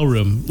his hotel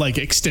room, like,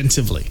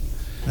 extensively.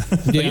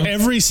 Yeah. Like,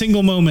 every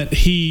single moment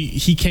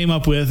he came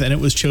up with, and it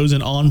was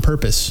chosen on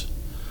purpose.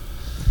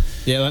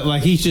 Yeah,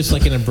 like he's just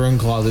like in a broom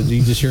closet.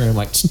 You just hear him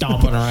like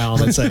stomping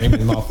around and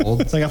saying muffled.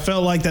 It's like I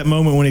felt like that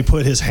moment when he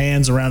put his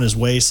hands around his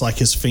waist, like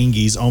his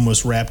fingies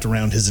almost wrapped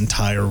around his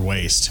entire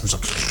waist. It was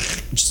like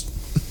just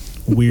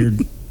weird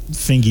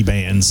fingy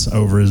bands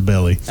over his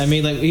belly. I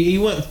mean, like he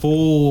went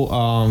full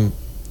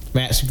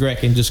Max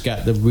Grech and just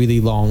got the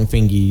really long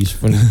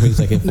fingies when he's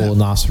like in full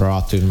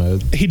Nosferatu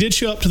mode. He did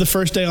show up to the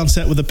first day on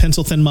set with a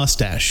pencil-thin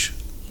mustache.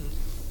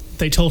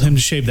 They told him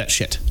to shave that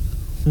shit.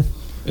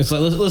 It's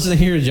like, listen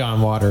here,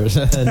 John Waters.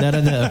 No.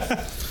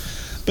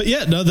 But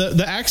yeah, no,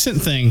 the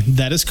accent thing,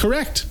 that is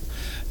correct.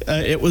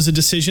 It was a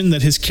decision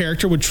that his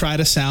character would try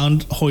to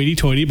sound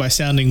hoity-toity by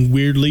sounding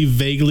weirdly,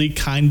 vaguely,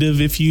 kind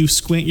of, if you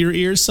squint your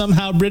ears,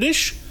 somehow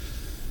British.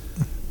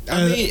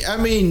 I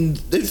mean,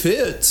 it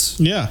fits.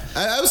 Yeah.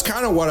 That was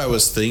kind of what I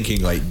was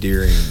thinking, like,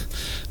 during...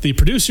 The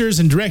producers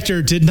and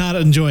director did not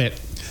enjoy it.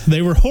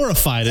 They were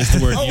horrified, is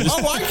the word used.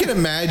 I can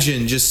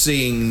imagine just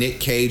seeing Nick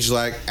Cage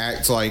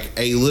act like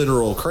a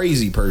literal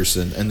crazy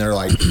person, and they're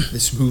like,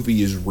 this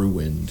movie is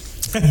ruined.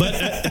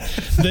 But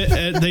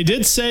they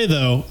did say,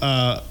 though,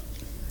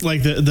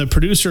 like the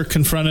producer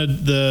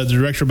confronted the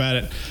director about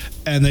it,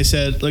 and they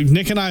said, like,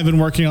 Nick and I have been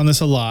working on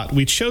this a lot.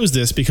 We chose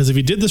this because if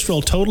he did this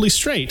role totally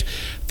straight,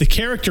 the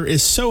character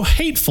is so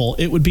hateful,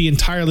 it would be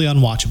entirely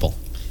unwatchable.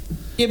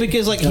 Yeah,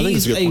 because like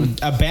he's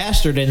a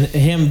bastard, and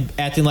him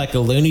acting like a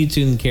Looney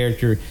Tune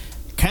character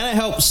kind of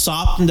helps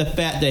soften the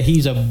fact that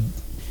he's a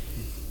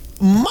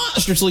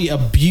monstrously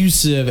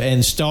abusive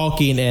and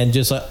stalking and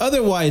just like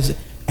otherwise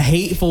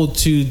hateful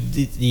to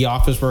the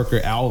office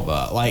worker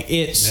Alva. Like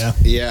it's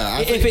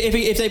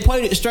if they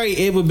played it straight,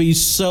 it would be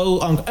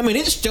so. I mean,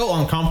 it's still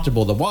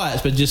uncomfortable to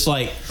watch, but just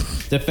like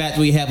the fact that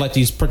we have like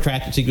these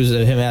protracted sequences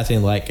of him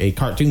acting like a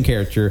cartoon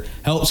character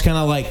helps kind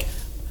of like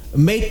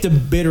make the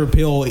bitter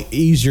pill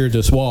easier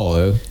to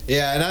swallow.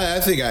 Yeah, and I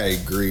think I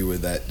agree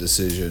with that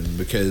decision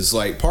because,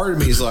 like, part of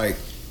me is like,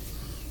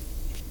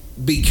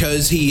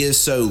 because he is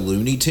so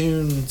Looney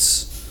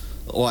Tunes,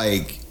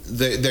 like,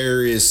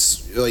 there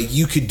is, like,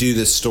 you could do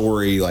this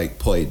story, like,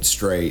 played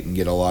straight and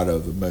get a lot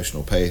of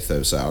emotional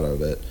pathos out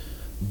of it.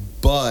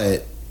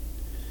 But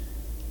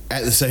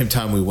at the same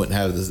time, we wouldn't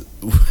have this,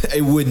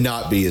 it would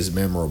not be as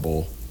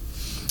memorable.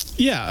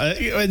 Yeah,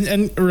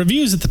 and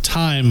reviews at the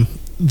time,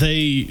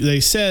 they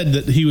said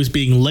that he was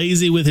being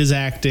lazy with his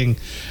acting.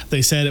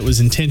 They said it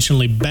was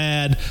intentionally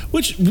bad,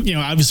 which, you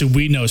know, obviously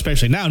we know,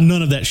 especially now,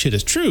 none of that shit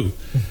is true.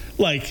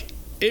 Like,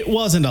 it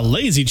wasn't a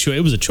lazy choice.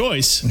 It was a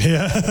choice.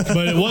 Yeah.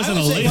 But it wasn't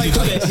a lazy like,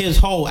 choice. His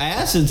whole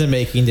ass into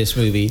making this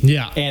movie.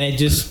 Yeah. And it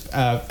just,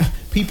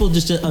 people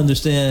just didn't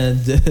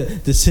understand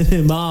the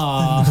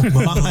cinema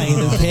behind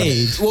the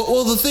page.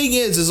 Well, the thing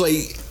is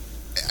like,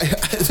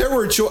 there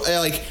were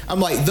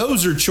I'm like,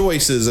 those are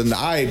choices, and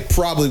I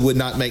probably would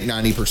not make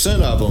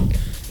 90% of them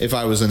if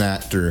I was an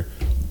actor.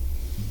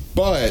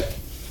 But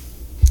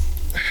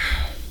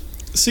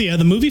so yeah,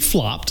 the movie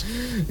flopped.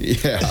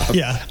 Yeah.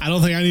 I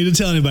don't think I need to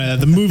tell anybody that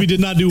the movie did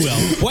not do well.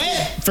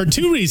 What? For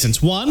two reasons.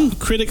 One,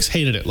 critics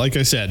hated it. Like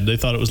I said, they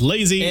thought it was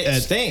lazy.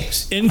 It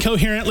stinks.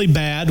 Incoherently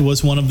bad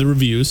was one of the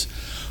reviews.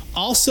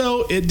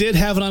 Also, it did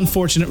have an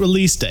unfortunate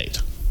release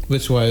date.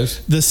 Which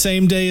was? The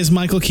same day as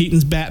Michael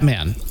Keaton's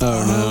Batman.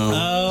 Oh, no.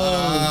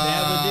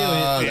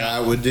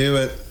 That would do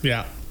it.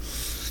 Yeah.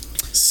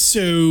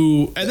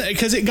 So,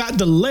 because it got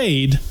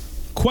delayed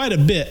quite a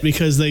bit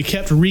because they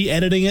kept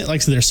re-editing it.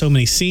 Like, so there's so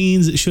many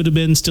scenes that should have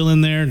been still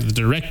in there. The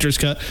director's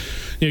cut.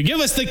 You know,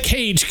 give us the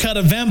Cage cut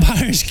of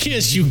Vampire's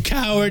Kiss, you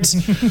cowards.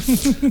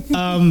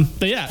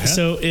 But yeah,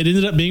 so it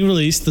ended up being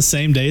released the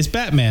same day as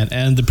Batman.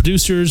 And the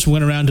producers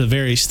went around to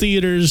various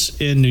theaters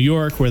in New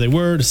York where they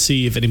were to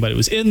see if anybody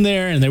was in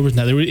there. And there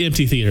were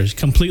empty theaters,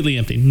 completely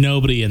empty.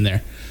 Nobody in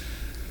there.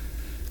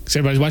 Because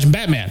everybody's watching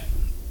Batman.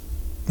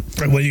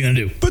 Like, what are you gonna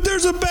do? But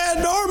there's a bad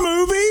in our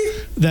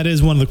movie. That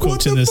is one of the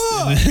quotes What in the this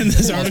fuck? in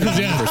this article.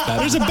 Yeah.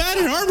 There's a bad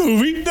in our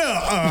movie.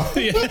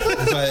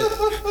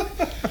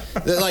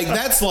 But like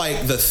that's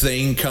like the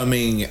thing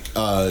coming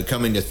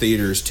to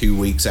theaters 2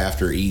 weeks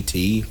after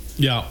E.T.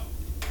 Yeah.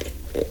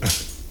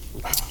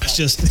 It's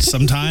just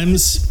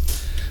sometimes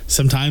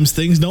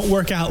things don't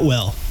work out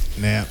well.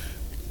 Yeah.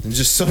 And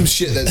just some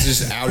shit that's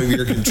just out of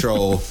your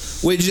control,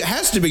 which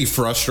has to be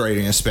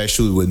frustrating,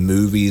 especially with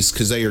movies,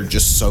 because they are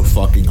just so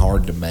fucking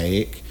hard to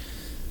make.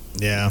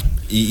 Yeah.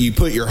 You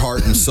put your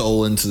heart and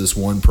soul into this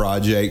one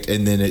project,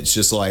 and then it's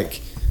just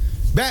like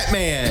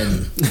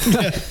Batman.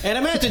 And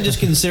imagine just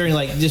considering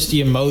like just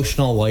the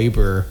emotional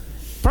labor,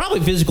 probably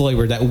physical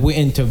labor that went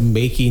into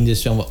making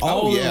this film.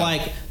 All the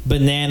like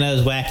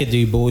bananas,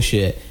 wackadoo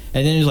bullshit.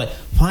 And then it's like,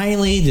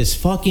 finally, this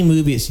fucking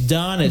movie, it's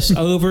done, it's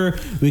over,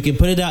 we can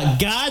put it out.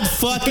 God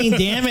fucking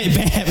damn it,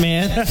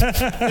 Batman.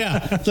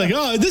 Yeah. It's like,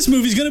 oh, this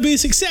movie's going to be a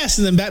success.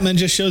 And then Batman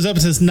just shows up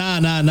and says,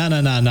 nah.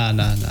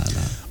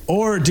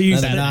 Or do you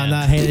think...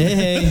 Nah,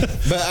 hey.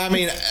 But I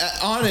mean,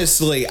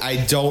 honestly,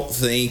 I don't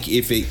think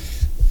if it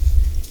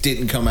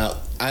didn't come out,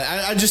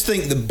 I just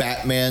think the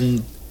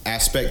Batman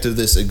aspect of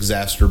this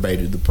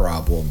exacerbated the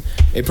problem.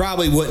 It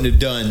probably wouldn't have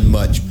done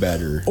much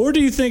better. Or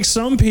do you think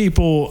some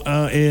people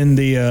in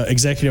the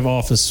executive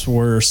office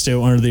were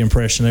still under the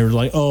impression they were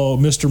like, oh,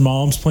 Mr.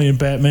 Mom's playing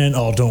Batman?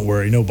 Oh, don't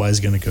worry. Nobody's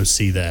going to go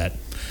see that.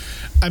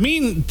 I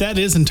mean, that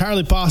is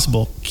entirely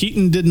possible.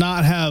 Keaton did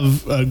not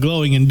have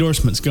glowing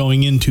endorsements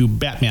going into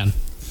Batman.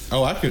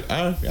 Oh, I can.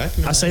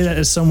 I say that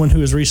as someone who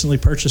has recently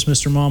purchased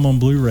Mr. Mom on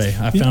Blu-ray.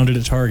 I found it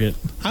at Target.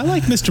 I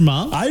like Mr.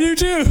 Mom. I do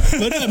too.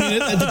 But I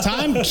mean, at the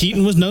time,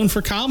 Keaton was known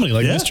for comedy,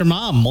 like Mr.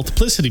 Mom,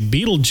 Multiplicity,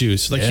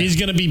 Beetlejuice. Like he's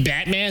gonna be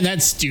Batman.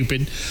 That's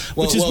stupid.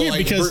 Which is weird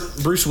like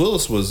because Bruce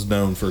Willis was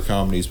known for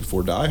comedies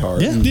before Die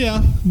Hard.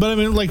 yeah. But I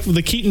mean, like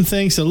the Keaton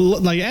thing. So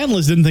like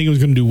analysts didn't think it was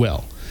gonna do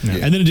well. Yeah.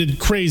 And then it did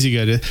crazy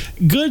good.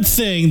 Good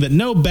thing that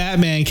no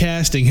Batman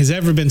casting has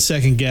ever been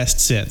second guessed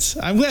since.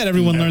 I'm glad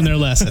everyone learned their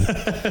lesson.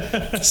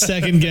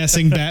 Second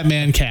guessing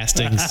Batman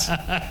castings,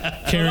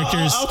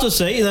 characters. I'll just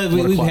say that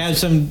we've had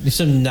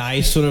some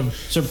nice sort of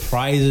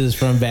surprises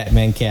from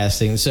Batman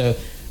casting. So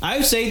I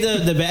would say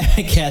the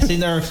Batman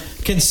casting are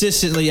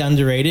consistently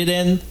underrated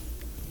and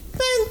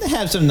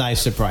have some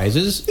nice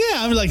surprises. Yeah,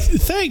 I'm like,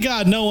 thank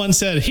God no one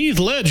said Heath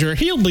Ledger,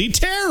 he'll be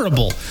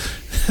terrible.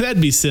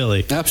 That'd be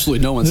silly.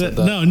 Absolutely, no one said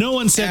that. No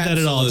one said that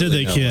at all, did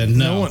they, kid?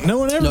 No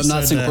one ever said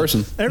not a single that.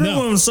 person.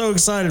 Everyone was so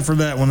excited for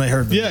that when they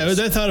heard this.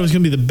 They thought it was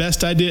going to be the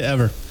best idea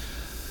ever.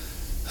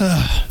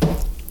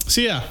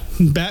 So yeah,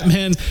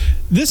 Batman.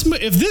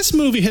 If this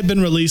movie had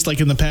been released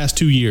like in the past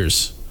 2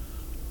 years,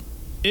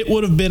 it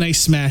would have been a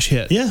smash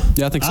hit. Yeah,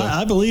 I think so.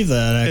 I believe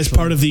that, actually. As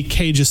part of the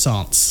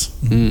Cageissance.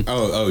 Mm.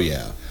 Oh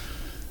yeah.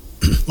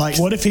 Like,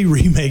 what if he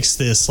remakes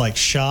this like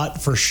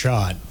shot for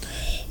shot?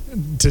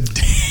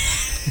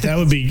 That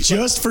would be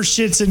just for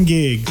shits and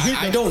gigs.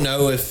 I don't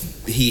know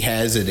if he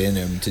has it in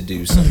him to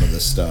do some of the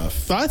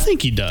stuff. I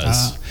think he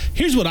does.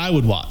 Here's what I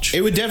would watch.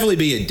 It would definitely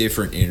be a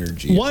different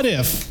energy. What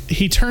if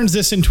he turns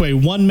this into a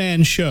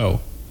one-man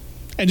show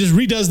and just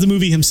redoes the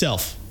movie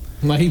himself?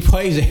 Like he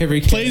plays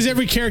every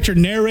character,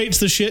 narrates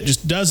the shit,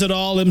 just does it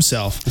all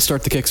himself. Let's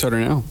start the Kickstarter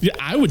now. Yeah,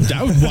 I would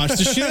watch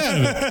the shit out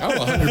of it.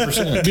 Oh,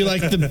 100%. It'd be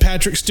like the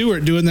Patrick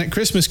Stewart doing that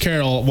Christmas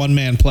Carol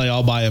one-man play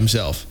all by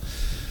himself.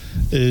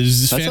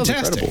 Is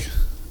fantastic.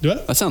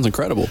 That sounds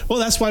incredible. Well,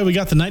 that's why we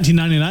got the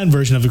 1999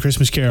 version of A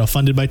Christmas Carol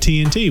funded by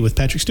TNT with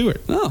Patrick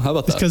Stewart. Oh, how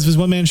about that? Because of his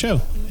one-man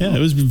show. Yeah, it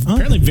was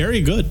apparently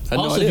very good.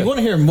 Also, if you want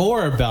to hear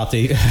more about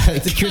the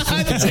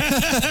Christmas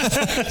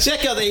Carol,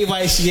 check out the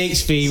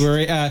AYCH feed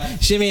where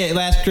Shimmy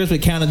last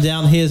Christmas counted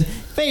down his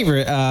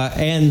favorite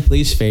and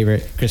least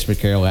favorite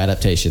Christmas Carol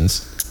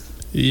adaptations.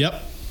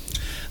 Yep.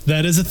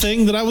 That is a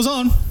thing that I was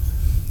on.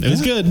 It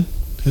was good.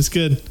 It was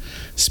good.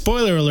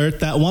 Spoiler alert,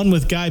 that one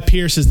with Guy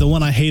Pearce is the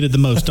one I hated the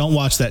most. Don't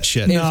watch that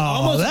shit.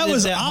 No, that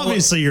was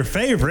obviously your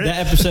favorite.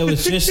 That episode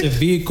was just a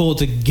vehicle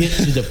to get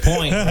to the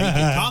point where you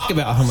can talk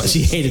about how much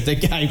he hated the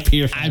Guy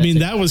Pearce. I mean,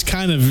 that was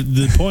kind of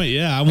the point.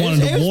 Yeah, I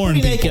wanted to warn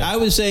people. Naked. I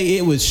would say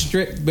it was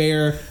stripped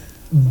bare,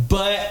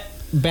 butt,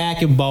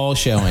 back, and ball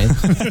showing.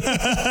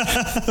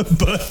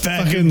 Butt,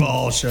 back, and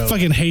ball showing.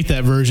 Fucking hate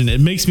that version. It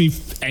makes me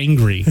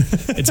angry.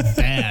 It's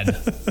bad.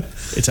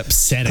 It's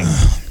upsetting.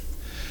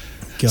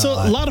 God. So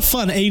a lot of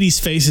fun 80s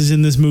faces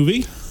in this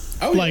movie.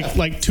 Oh,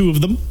 like two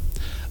of them.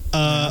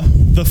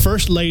 The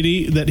first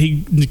lady that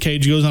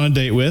Cage goes on a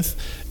date with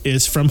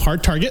is from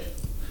Hard Target.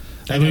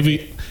 A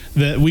movie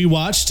that we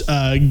watched.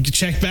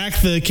 Check back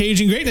the Cage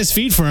and Greatness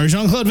feed for our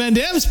Jean-Claude Van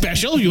Damme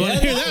special. You want to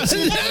hear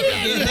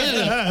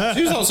that?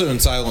 She was also in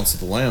Silence of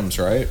the Lambs,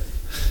 right?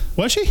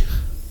 Was she?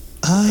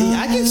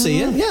 I can see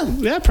it.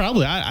 Yeah,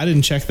 probably. I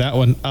didn't check that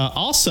one.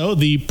 Also,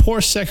 the poor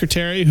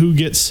secretary who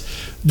gets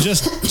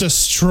just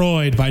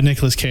destroyed by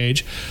Nicolas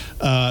Cage.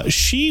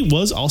 She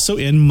was also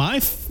in one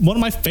of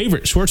my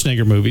favorite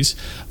Schwarzenegger movies.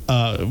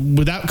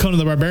 Without Conan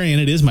the Barbarian,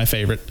 it is my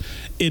favorite.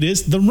 It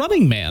is The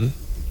Running Man.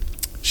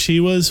 She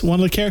was one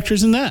of the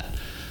characters in that.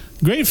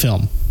 Great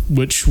film.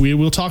 which we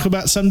will talk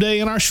about someday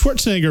in our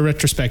Schwarzenegger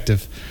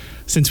retrospective.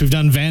 Since we've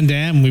done Van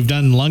Damme, we've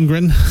done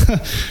Lundgren,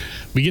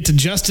 we get to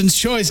Justin's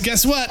choice.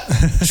 Guess what?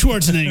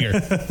 Schwarzenegger.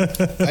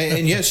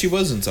 And yes, she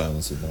was in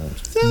Silence of the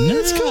Lambs.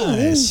 That's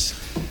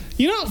cool.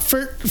 You know,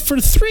 for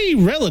 3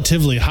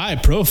 relatively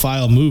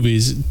high-profile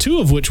movies, 2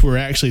 of which were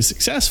actually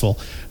successful,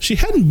 she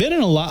hadn't been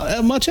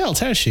in much else,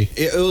 has she?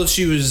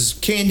 She was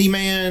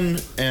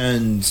Candyman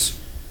and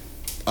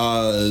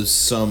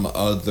some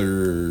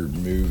other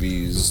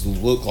movies.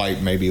 Look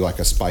like maybe like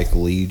a Spike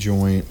Lee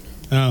joint.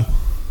 Oh.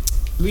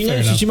 You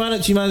know, she might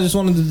have just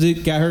wanted to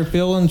get her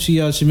fill, and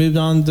she moved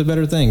on to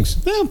better things.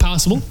 Well,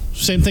 possible.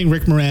 Same thing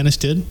Rick Moranis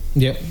did.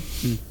 Yep.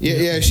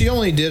 Yeah, she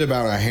only did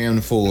about a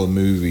handful of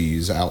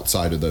movies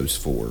outside of those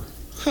 4.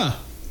 Huh.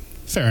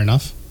 Fair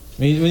enough.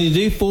 When you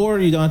do 4,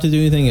 you don't have to do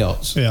anything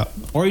else. Yeah.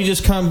 Or you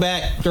just come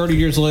back 30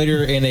 years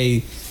later in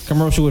a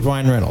commercial with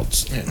Ryan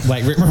Reynolds,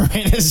 like Rick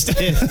Moranis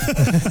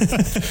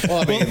did.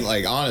 Well, I mean,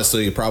 like,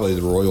 honestly, probably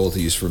the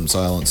royalties from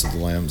Silence of the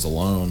Lambs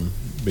alone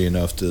be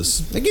enough to...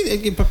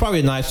 Get probably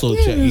a nice little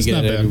check you it's get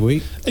not every bad.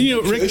 week. And,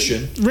 you know, Rick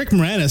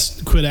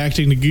Moranis quit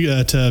acting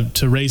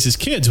to raise his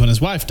kids when his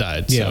wife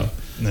died. Yeah.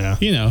 So,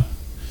 you know.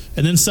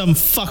 And then some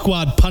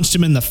fuckwad punched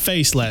him in the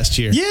face last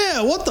year.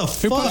 Yeah, what the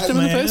fuck, punched him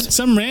in the man? face?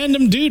 Some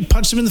random dude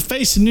punched him in the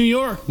face in New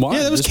York. Why?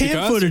 Yeah, there was Just cam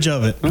because? footage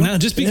of it. No,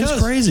 just because.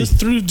 That's crazy.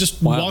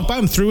 Just Wow. walked by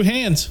him, threw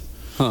hands.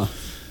 Huh.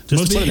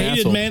 Most what an hated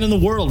asshole. man in the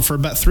world for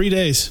about 3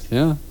 days.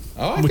 Yeah.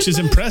 Which is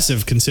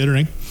impressive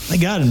considering. They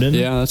got him, didn't they?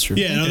 Yeah, that's true.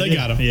 Yeah, no, they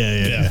got him.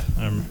 Yeah.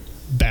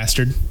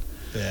 Bastard.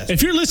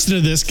 If you're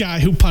listening to this guy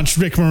who punched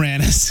Rick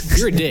Moranis,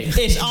 You're a dick.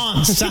 It's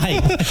on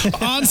site.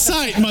 on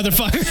site,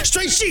 motherfucker.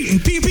 Straight shooting.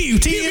 Pew, pew,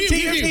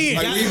 TNT.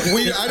 Like,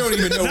 I don't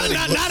even know what he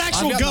looks Not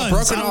actual I've got my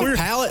guns. broken off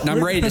palate, and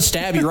I'm ready to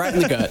stab you right in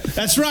the gut.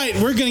 That's right.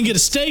 We're going to get a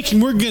steak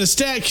and we're going to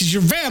stack because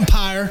you're a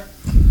vampire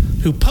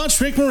who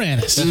punched Rick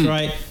Moranis. That's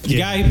right. The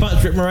guy who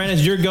punched Rick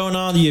Moranis, you're going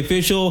on the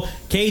official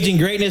Cajun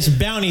Greatness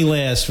bounty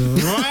list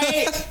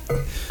right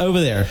over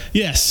there.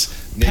 Yes.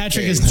 Nick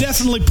Patrick Cage. is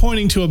definitely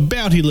pointing to a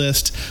bounty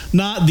list,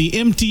 not the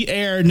empty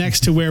air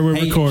next to where we're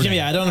Hey, recording. Jimmy,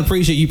 I don't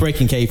appreciate you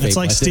breaking kayfabe. It's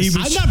like this. Steve-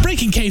 I'm not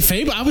breaking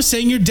kayfabe. I was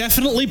saying you're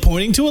definitely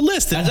pointing to a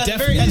list. That's a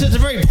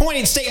very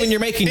pointed statement you're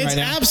making It's right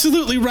now.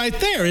 absolutely right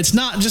there. It's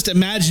not just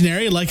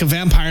imaginary like a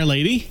vampire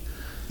lady.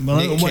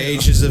 Nick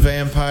Cage is a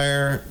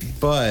vampire,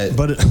 but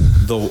But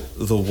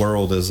the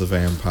world is a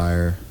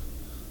vampire.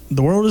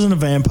 the world isn't a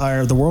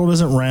vampire. The world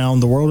isn't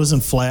round. The world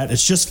isn't flat.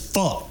 It's just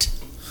fucked.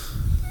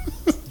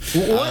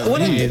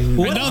 What And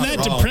on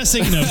that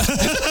depressing note,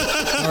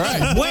 All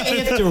right. What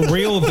if the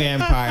real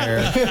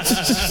vampire?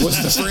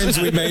 What's the friends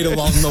we made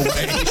along the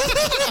way?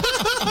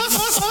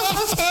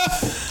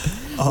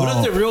 What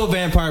if the real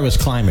vampire was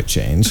climate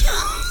change?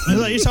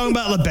 Like, you're talking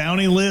about the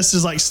bounty list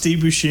is like Steve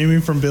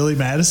Buscemi from Billy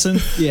Madison.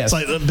 Yes. It's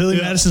like Billy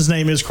Madison's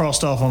name is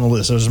crossed off on the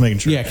list. I was just making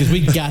sure. Yeah, because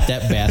we got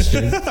that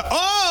bastard.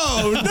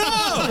 Oh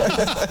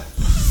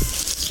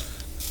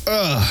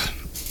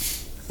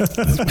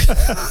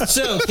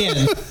So,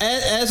 Ken,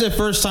 as a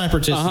first-time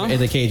participant in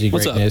the Cajun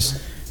What's up? Greatness,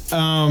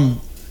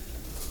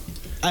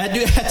 I do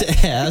have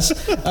to ask,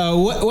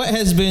 what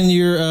has been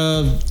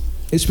your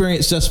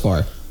experience thus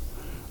far?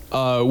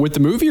 With the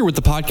movie or with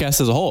the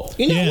podcast as a whole?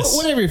 You know, Yes.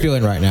 whatever you're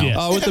feeling right now.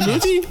 Yes. With the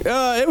movie,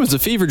 it was a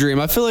fever dream.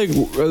 I feel like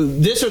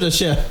This or the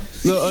show?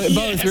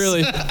 both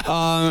really.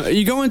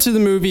 You go into the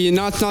movie,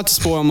 not to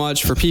spoil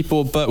much for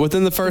people, but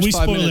within the first We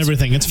 5 spoil minutes,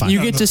 everything. It's fine.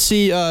 You get to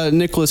see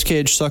Nicolas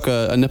Cage suck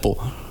a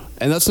nipple,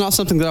 and that's not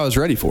something that I was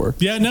ready for.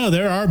 yeah, no,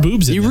 there are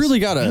boobs in You this. really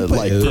gotta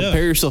like Yeah.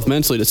 prepare yourself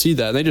mentally to see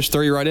that. And they just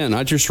throw you right in.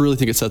 I just really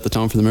think it set the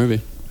tone for the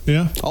movie.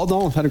 Yeah. All in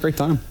all, I've had a great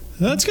time.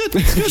 That's good.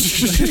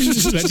 That's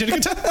good. Glad you had a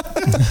good time.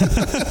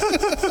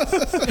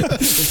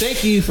 So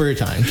thank you for your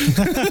time.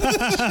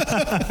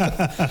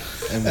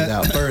 And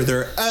without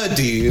further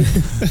ado,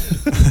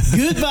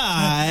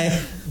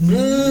 Goodbye.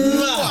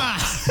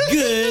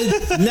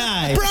 Good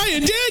night.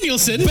 Brian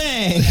Danielson.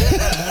 Bang.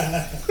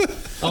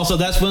 Also,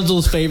 that's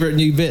Wenzel's favorite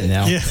new bit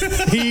now. Yeah,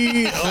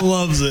 he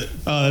loves it.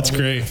 Oh, that's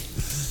great.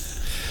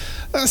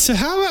 So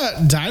how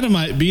about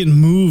Dynamite being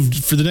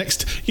moved for the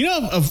next... You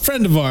know, a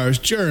friend of ours,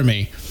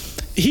 Jeremy,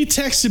 he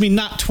texted me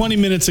not 20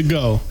 minutes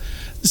ago,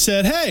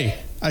 said, hey,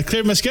 I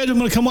cleared my schedule. I'm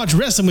going to come watch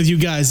wrestling with you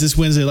guys this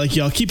Wednesday like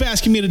y'all keep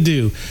asking me to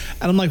do.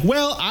 And I'm like,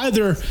 well,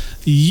 either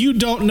you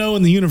don't know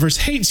and the universe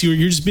hates you or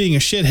you're just being a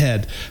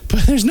shithead.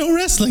 But there's no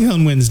wrestling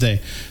on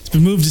Wednesday. It's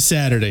been moved to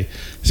Saturday.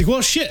 He's like,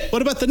 well, shit,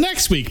 what about the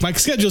next week? My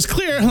schedule's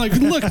clear. I'm like,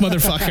 look,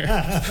 motherfucker,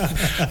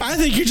 I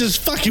think you're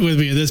just fucking with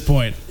me at this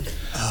point.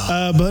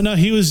 But no,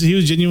 he was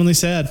genuinely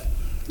sad.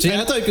 See,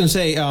 I thought you were going to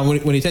say,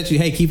 when he texts you,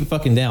 hey, keep it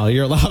fucking down.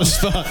 You're loud as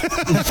fuck.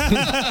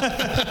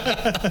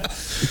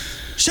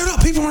 Shut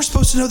up. People aren't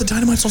supposed to know the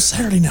Dynamite's on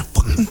Saturday now.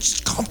 Fucking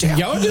just calm down.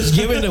 Y'all are just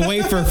giving it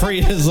away for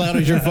free as loud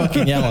as you're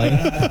fucking yelling.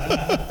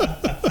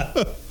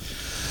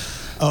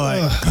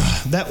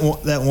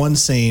 That one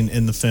scene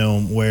in the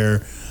film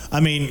where, I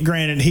mean,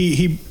 granted,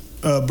 he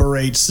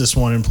berates this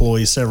one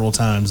employee several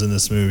times in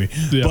this movie.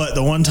 Yeah. But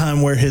the one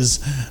time where his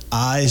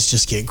eyes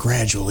just get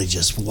gradually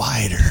just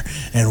wider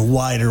and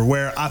wider,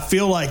 where I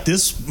feel like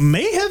this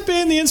may have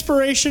been the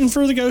inspiration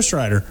for the Ghost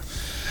Rider.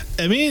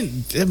 I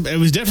mean, it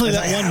was definitely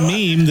that one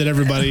meme that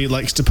everybody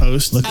likes to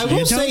post. I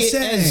will say,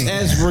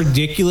 as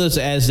ridiculous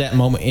as that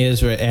moment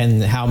is,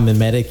 and how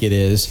mimetic it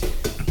is,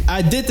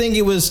 I did think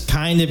it was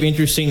kind of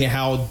interesting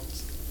how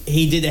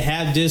he did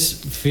have this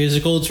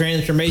physical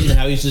transformation,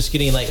 how he's just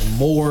getting like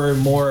more and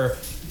more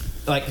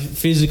like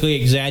physically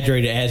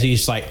exaggerated as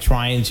he's like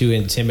trying to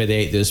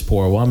intimidate this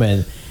poor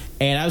woman.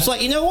 And I was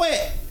like, you know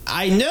what?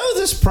 I know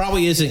this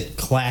probably isn't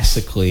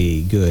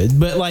classically good,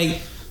 but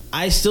like,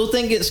 I still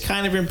think it's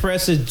kind of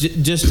impressive,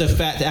 just the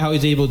fact that how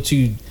he's able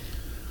to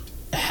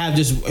have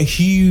just a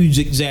huge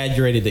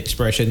exaggerated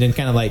expression, then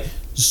kind of like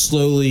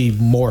slowly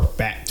morph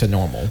back to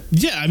normal.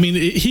 Yeah, I mean,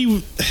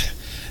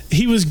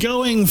 he was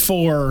going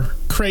for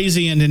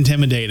crazy and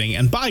intimidating,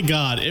 and by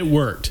God, it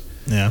worked.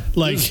 Yeah,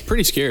 like It was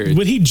pretty scary.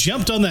 when he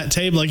jumped on that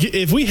table. Like,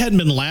 if we hadn't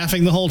been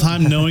laughing the whole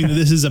time, knowing that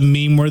this is a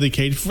meme-worthy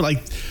cage,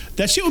 like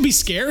that shit would be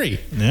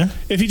scary. Yeah,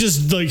 if he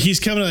just like he's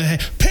coming to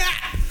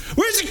Pat,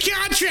 where's the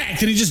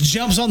contract? And he just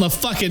jumps on the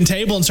fucking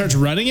table and starts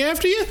running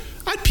after you.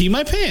 I'd pee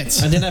my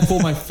pants. And then I pull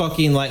my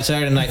fucking like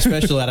Saturday Night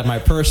Special out of my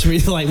purse and be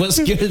like, "What's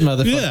good,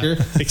 motherfucker?"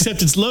 Yeah,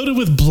 except it's loaded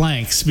with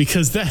blanks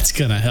because that's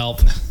gonna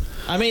help.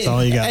 I mean,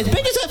 all you got. as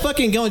big as that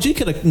fucking gun, you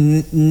could have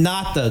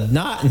knocked a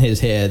knot in his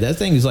head. That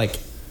thing is like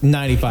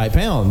 95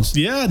 pounds.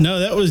 Yeah, no,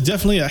 that was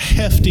definitely a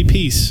hefty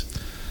piece.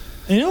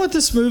 And you know what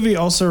this movie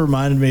also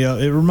reminded me of?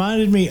 It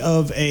reminded me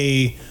of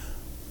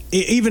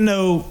even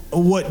though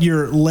what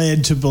you're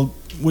led to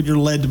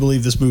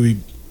believe this movie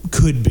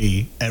could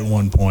be at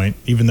one point,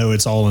 even though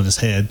it's all in his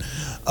head,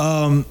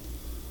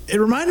 it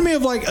reminded me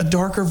of like a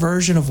darker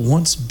version of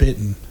Once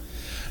Bitten.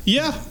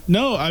 Yeah,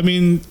 no, I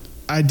mean,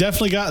 I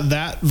definitely got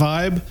that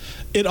vibe.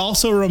 It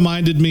also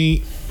reminded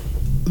me,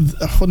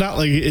 well, not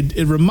like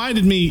it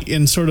reminded me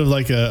in sort of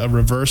like a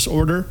reverse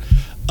order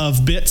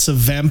of bits of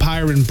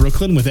Vampire in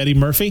Brooklyn with Eddie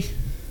Murphy.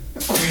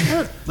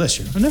 Bless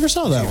you. I never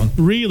saw that one.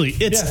 Really,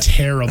 it's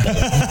terrible.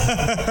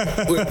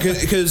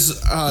 Because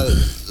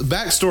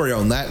backstory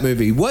on that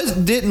movie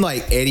didn't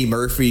like Eddie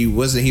Murphy,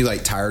 wasn't he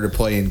like tired of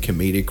playing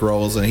comedic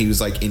roles, and he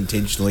was like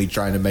intentionally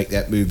trying to make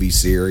that movie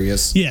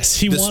serious? Yes,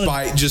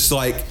 despite just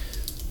like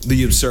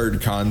the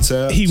absurd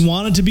concept. He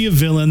wanted to be a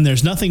villain.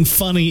 There's nothing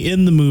funny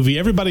in the movie.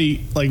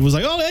 Everybody like was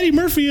like, "Oh, Eddie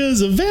Murphy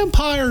is a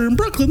vampire in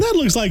Brooklyn. That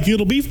looks like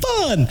it'll be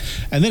fun."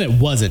 And then it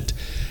wasn't,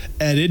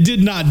 and it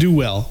did not do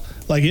well.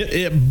 Like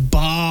it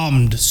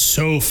bombed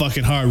so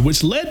fucking hard,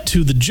 which led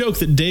to the joke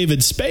that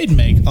David Spade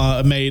made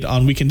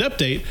on Weekend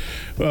Update,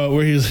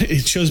 where he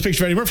shows a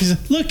picture of Eddie Murphy. He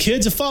says, "Look,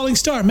 kids, a falling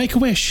star. Make a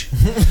wish,"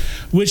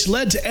 which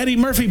led to Eddie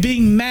Murphy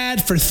being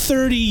mad for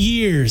 30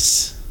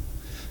 years.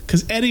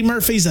 Because Eddie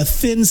Murphy's a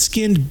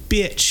thin-skinned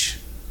bitch.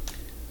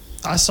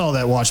 I saw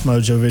that Watch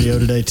Mojo video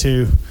today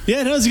too.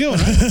 Yeah, how's it going?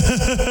 Right?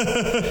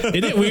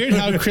 Isn't it weird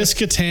how Chris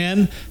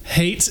Kattan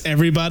hates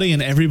everybody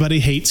and everybody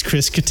hates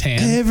Chris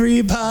Kattan?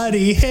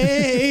 Everybody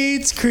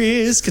hates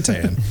Chris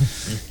Kattan.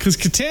 Because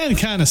Kattan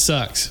kind of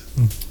sucks.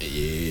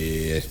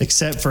 Yeah.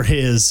 Except for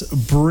his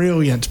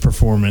brilliant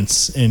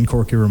performance in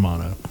Corky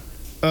Romano.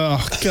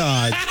 Oh,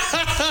 God.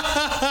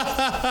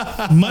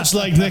 Much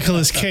like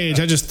Nicolas Cage,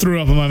 I just threw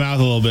up in my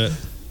mouth a little bit.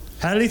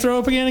 How did he throw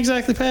up again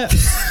exactly, Pat?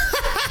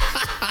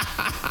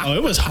 Oh,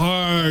 it was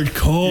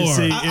hardcore. You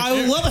see,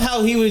 I love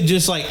how he would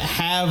just like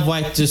have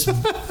like just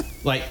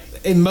like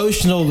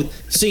emotional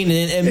scene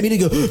and immediately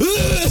go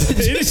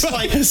just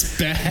like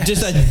just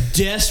a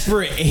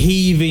desperate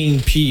heaving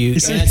puke.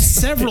 And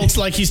several, it's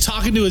like he's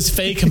talking to his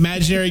fake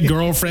imaginary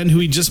girlfriend who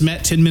he just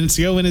met 10 minutes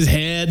ago in his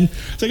head.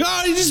 It's like,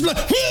 oh, he just like,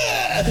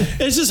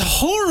 it's just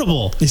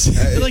horrible.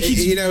 Like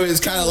it's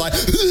kind of like.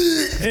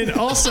 And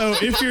also,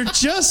 if you're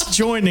just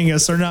joining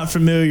us or not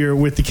familiar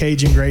with the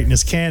Cajun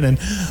Greatness canon,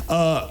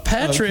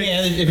 Patrick.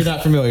 If you're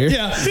not familiar,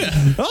 yeah.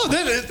 Oh,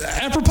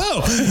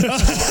 apropos.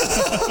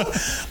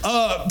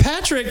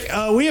 Patrick,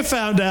 we have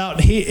found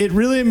out it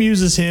really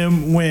amuses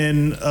him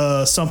when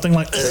something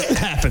like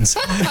happens.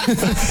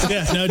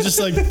 Yeah, no, just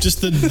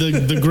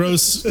the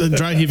gross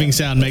dry heaving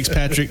sound makes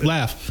Patrick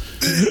laugh.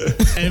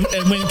 And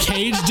when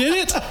Cage did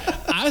it,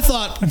 I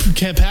thought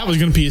Pat was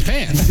going to pee his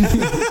pants.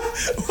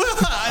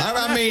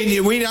 I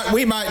mean,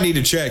 we might need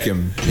to check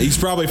him. He's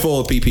probably full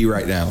of PP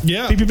right now.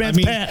 Yeah, PP Pants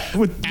Pat.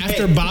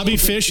 After Bobby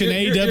Fish and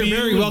AEW, you're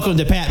very welcome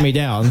to pat me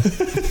down.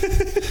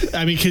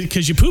 I mean,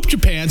 because you pooped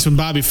your pants when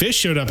Bobby Fish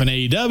showed up in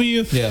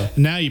AEW. Yeah.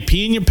 Now you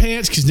pee in your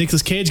pants because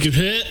Nicolas Cage goes,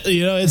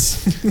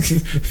 it's.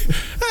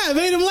 I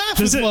made him laugh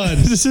with one.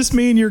 Does this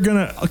mean you're going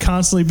to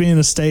constantly be in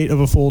a state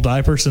of a full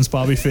diaper since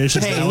Bobby Fish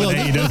is now in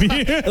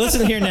AEW?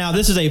 Listen here now.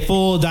 This is a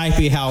full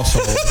diaper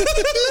household.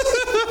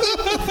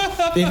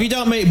 If you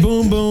don't make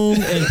boom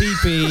boom and pee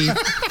pee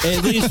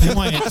at least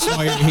once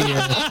while you're here,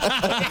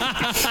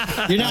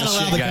 you're not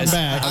allowed to come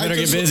back. I better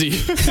get busy.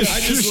 I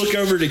just look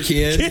over to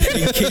Ken,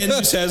 and Ken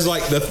just has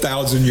like the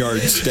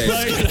 1,000-yard stare.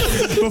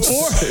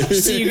 Before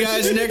See you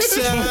guys next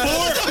time.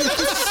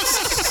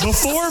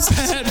 Before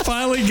Pat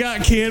finally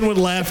got canned with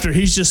laughter,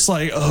 he's just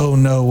like, "Oh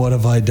no, what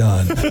have I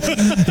done?"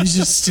 He's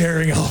just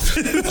staring off.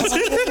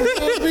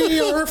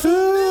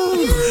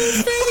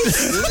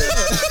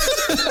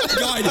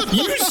 God,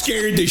 you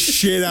scared the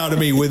shit out of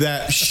me with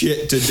that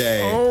shit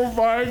today. Oh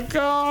my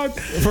God.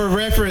 For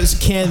reference,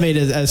 Ken made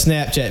a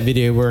Snapchat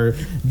video where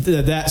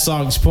that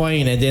song's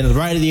playing, and then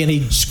right at the end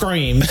he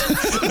screams.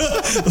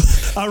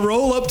 I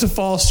roll up to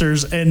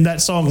Foster's, and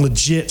that song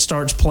legit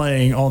starts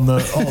playing on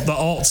the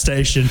alt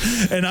station,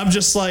 and I'm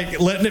just like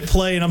letting it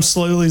play, and I'm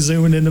slowly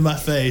zooming into my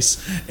face,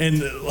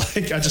 and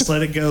like I just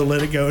let it go,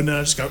 and then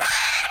I just go.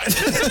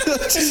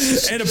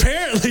 And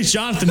apparently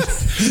Jonathan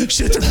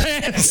shit their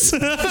pants.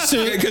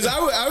 Because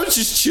I was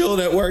just chilling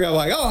at work. I'm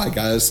like, oh, I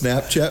got a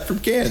Snapchat from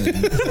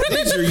Cannon.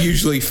 These are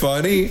usually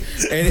funny.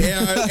 And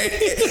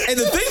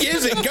the thing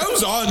is, it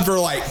goes on for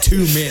like 2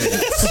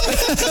 minutes.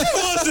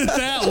 It wasn't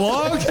that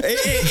long.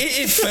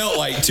 It felt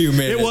like 2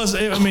 minutes. It was.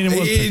 It was.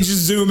 It just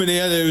zooming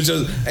in. It was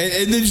just,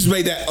 and then just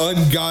made that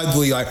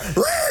ungodly like.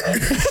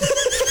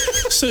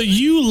 So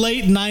you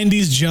late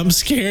 90s jump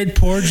scared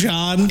poor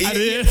John? I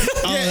did.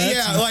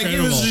 Yeah, like it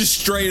was just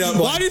straight up.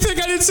 Why do you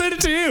think I didn't send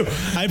it to you?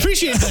 I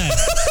appreciate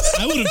that.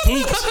 I would have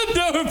pooped.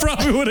 No, it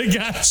probably would have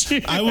got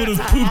you. I would have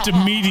pooped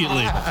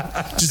immediately.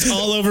 Just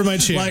all over my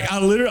chair. Like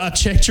I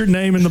checked your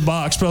name in the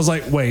box, but I was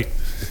like, wait.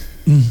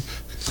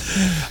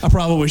 I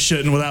probably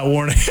shouldn't without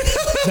warning.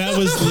 That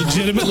was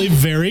legitimately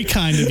very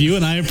kind of you,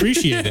 and I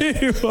appreciate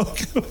it. You're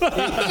welcome.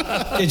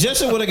 If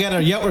Justin would have got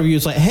a Yelp review,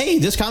 it's like, hey,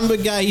 this comic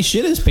book guy, he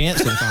shit his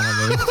pants in front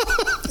of me.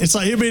 It's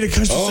like, he'll be the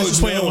customer. Oh,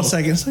 Just wait no. 1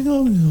 second. It's like,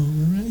 oh,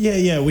 no.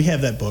 Yeah, we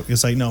have that book.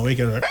 It's like, no, we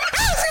can.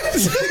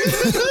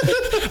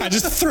 I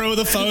just throw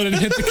the phone and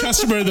hit the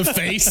customer in the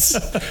face.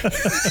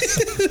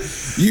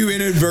 You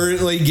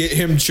inadvertently get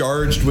him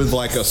charged with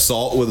like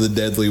assault with a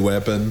deadly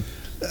weapon.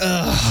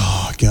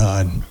 Oh,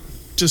 God.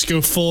 Just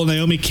go full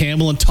Naomi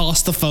Campbell and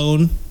toss the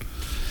phone.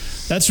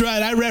 That's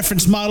right. I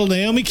referenced model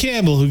Naomi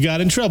Campbell, who got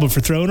in trouble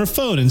for throwing her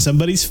phone in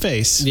somebody's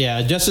face.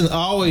 Yeah, Justin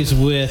always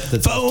with the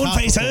Phone topical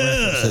faces.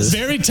 references.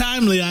 Very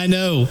timely, I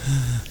know.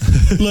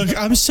 Look,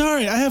 I'm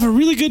sorry. I have a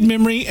really good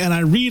memory, and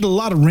I read a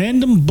lot of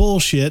random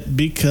bullshit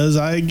because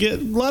I get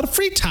a lot of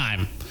free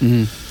time.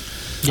 Yeah,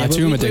 I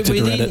too am but addicted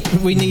to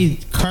Reddit. We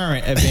need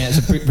current events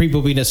of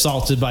people being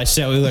assaulted by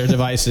cellular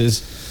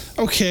devices.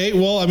 Okay,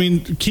 well, I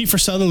mean, Kiefer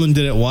Sutherland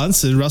did it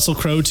once, and Russell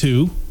Crowe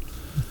too.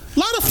 A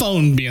lot of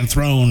phone being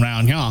thrown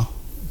around, yeah.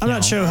 I'm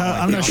not sure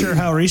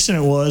how recent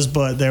it was,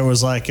 but there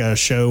was like a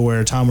show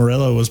where Tom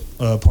Morello was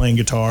playing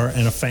guitar,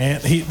 and a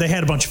fan. They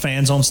had a bunch of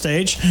fans on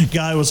stage.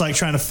 Guy was like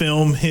trying to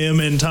film him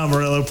and Tom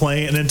Morello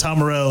playing, and then Tom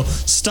Morello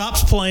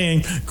stops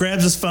playing,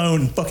 grabs his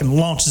phone, and fucking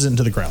launches it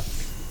into the crowd.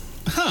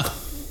 Huh.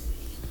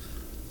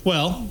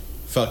 Well,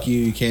 Fuck you!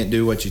 You can't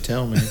do what you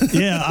tell me.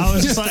 Yeah, I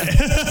was just like,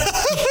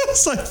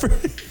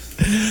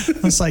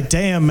 it's like,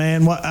 damn,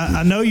 man. What?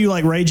 I know you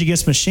like Rage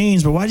Against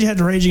Machines, but why'd you have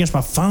to rage against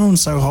my phone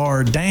so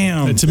hard?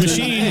 Damn, it's a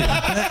machine.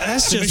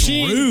 That's It's a just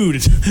machine.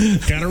 rude.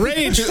 Gotta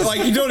rage.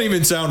 Like you don't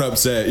even sound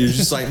upset. You're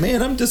just like,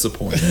 man, I'm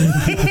disappointed.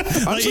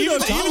 Honestly, even-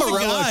 though, Tom even the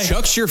Morello guy-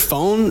 chucks your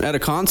phone at a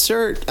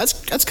concert.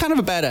 That's kind of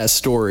a badass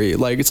story.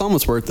 Like it's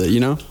almost worth it, you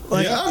know?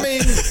 Like, Yeah, I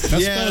mean, I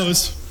yeah.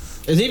 suppose.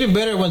 It's even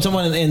better when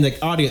someone in the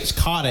audience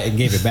caught it and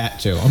gave it back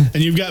to them.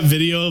 And you've got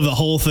video of the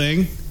whole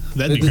thing.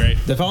 That'd be great.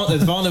 The phone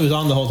that was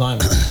on the whole time.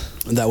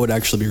 That would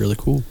actually be really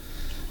cool.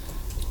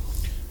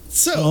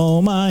 So,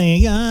 oh my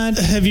God.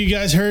 have you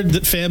guys heard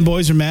that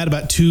fanboys are mad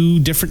about two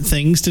different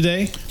things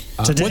today?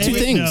 Today, What two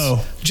things?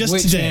 No. Just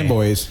Which today.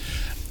 fanboys?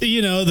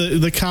 You know,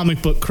 the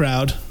comic book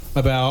crowd.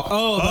 About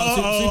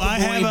I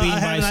have being an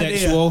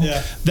bisexual. idea.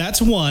 Yeah.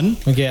 That's one.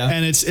 Yeah.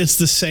 And it's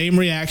the same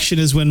reaction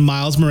as when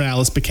Miles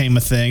Morales became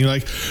a thing.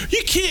 Like,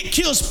 you can't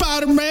kill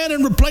Spider-Man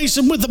and replace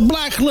him with a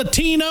black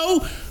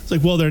Latino. It's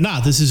like, well, they're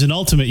not. This is an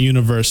Ultimate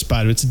Universe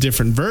Spider. It's a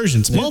different version.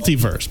 It's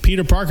multiverse.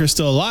 Peter Parker's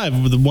still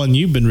alive with the one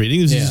you've been reading.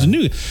 This is a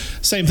new.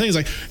 Same thing. It's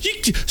like,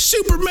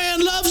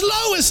 Superman loves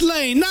Lois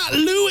Lane, not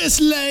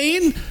Lois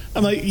Lane.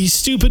 I'm like, you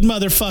stupid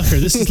motherfucker.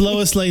 This is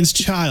Lois Lane's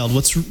child.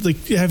 What's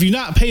like? Have you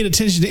not paid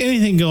attention to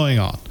anything going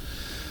on?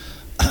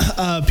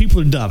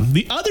 People are dumb.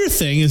 The other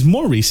thing is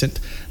more recent.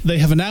 They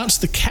have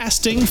announced the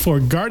casting for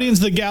Guardians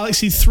of the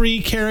Galaxy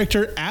 3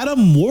 character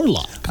Adam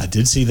Warlock. I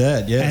did see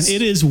that. Yes. And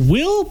it is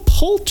Will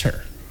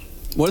Poulter.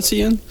 What is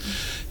he in?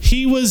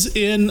 He was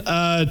in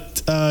what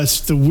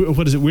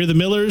is it? We're the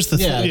Millers.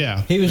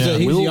 Yeah. He was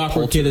the Will awkward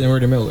Poulter. kid in the We're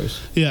the Millers.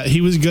 Yeah,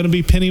 he was going to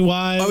be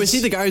Pennywise. Oh, is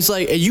he the guy who's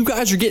like, hey, you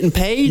guys are getting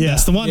paid? Yeah.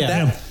 That's the one.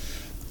 Yeah.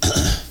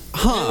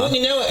 Huh. When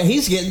you know it,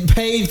 he's getting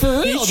paid for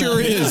real. He sure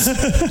now.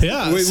 is.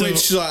 Yeah. Which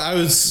so- I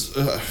was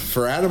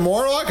for Adam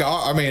Warlock.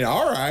 I mean,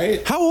 all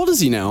right. How old is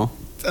he now?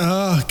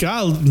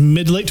 God,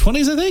 mid late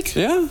 20s, I think.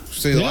 Yeah.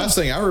 See, the last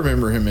thing I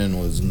remember him in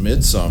was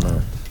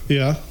Midsummer.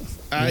 Yeah.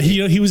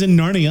 He was in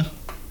Narnia.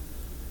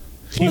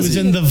 He was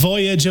in The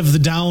Voyage of the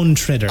Down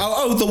Treader.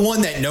 Oh, the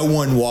one that no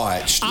one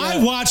watched.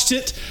 I watched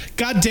it.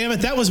 God damn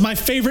it. That was my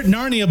favorite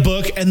Narnia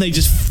book, and they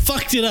just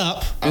fucked it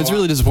up. It's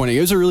really disappointing.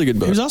 It was a really good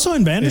book. He was also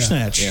in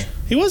Bandersnatch. Yeah.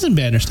 He was in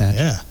Bandersnatch.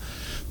 Yeah.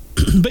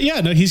 But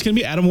yeah, no, he's going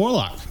to be Adam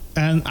Warlock.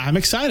 And I'm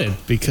excited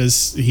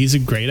because he's a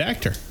great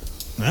actor.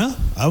 Well,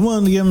 I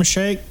wanted to give him a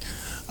shake.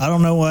 I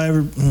don't know why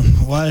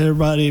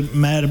everybody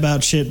mad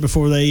about shit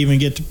before they even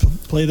get to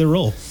play their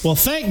role. Well,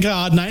 thank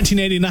God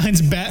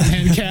 1989's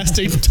Batman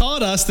casting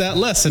taught us that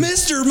lesson.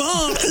 Mr.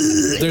 Mom!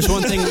 There's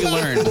one thing we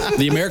learned: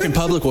 the American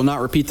public will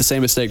not repeat the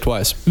same mistake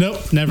twice.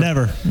 Nope,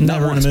 never.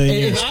 Never in a million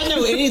years. If I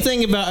know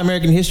anything about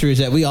American history, is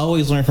that we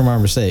always learn from our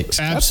mistakes.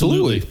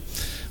 Absolutely.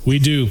 We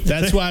do.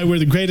 That's why we're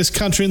the greatest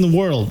country in the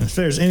world. If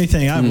there's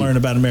anything I've learned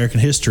about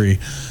American history,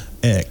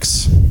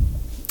 X.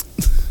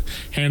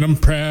 And I'm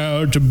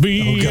proud to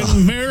be an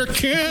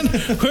American,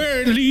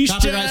 where at least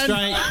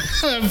Copyright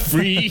I'm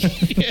free.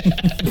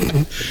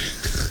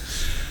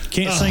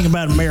 Can't sing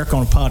about America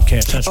on a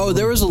podcast. That's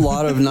There was a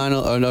lot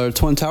of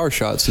Twin Tower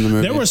shots in the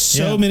movie. There were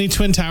so many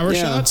Twin Tower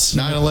shots.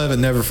 9/11,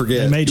 never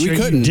forget. They made sure We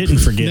couldn't. you didn't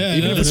forget. Yeah,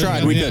 Even if we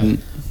tried, we couldn't.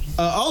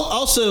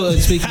 Also,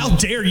 speaking, How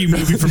dare you,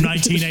 movie from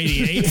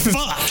 1988?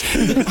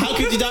 Fuck! how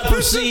could you not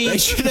proceed?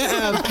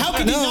 How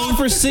could you not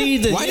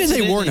proceed? Why did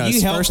they warn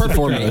us first and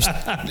foremost?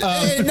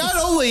 And not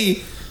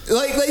only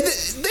like they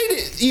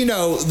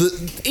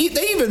did,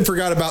 they even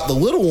forgot about the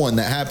little one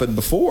that happened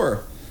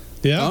before.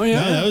 Yeah. Oh,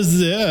 yeah. No,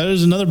 there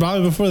was another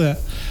bombing before that.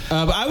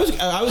 But I was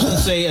going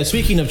to say,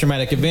 speaking of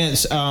traumatic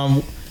events,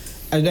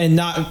 and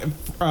not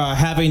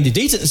having the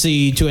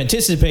decency to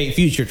anticipate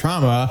future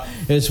trauma,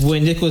 is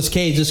when Nicolas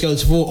Cage just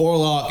goes full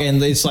Orlok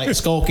and it's like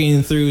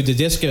skulking through the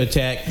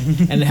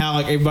discotheque, and how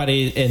like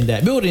everybody in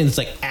that building is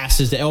like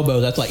asses to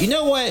elbows. That's like, you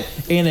know what?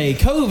 In a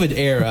COVID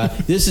era,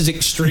 this is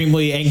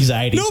extremely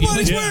anxiety.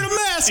 Nobody's Yeah. wearing a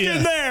mask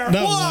in there.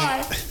 No,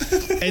 Why?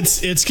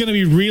 It's going to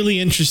be really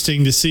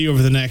interesting to see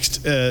over the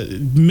next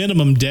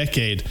minimum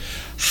decade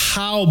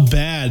how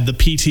bad the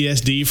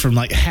PTSD from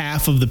like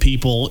half of the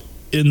people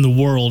in the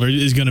world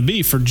is going to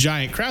be for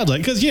giant crowd,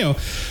 like, because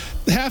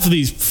half of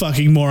these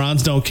fucking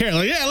morons don't care,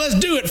 like, yeah, let's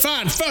do it,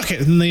 fine, fuck it,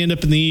 and they end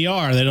up in the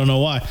ER. They don't know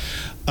why.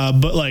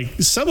 But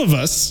like some of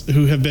us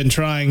who have been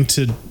trying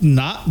to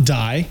not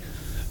die,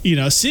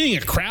 seeing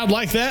a crowd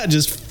like that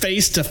just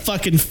face to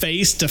fucking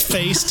face to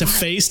face to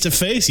face to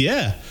face,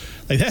 yeah,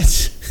 like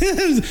that's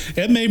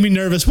it made me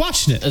nervous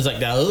watching it. It's like,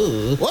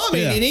 oh. Well, I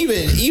mean, Yeah. and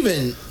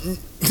even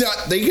not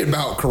thinking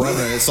about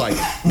Corona, it's like,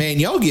 man,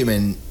 y'all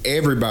giving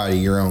everybody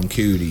your own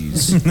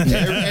cooties.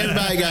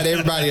 Everybody got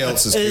everybody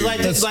else's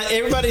cooties. It's like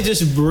everybody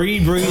just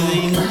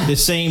breathing the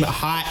same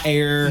hot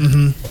air,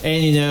 and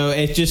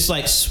it's just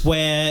like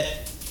sweat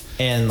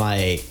and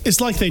like It's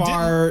like they didn't.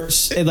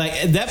 farts. And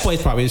like that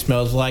place probably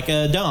smells like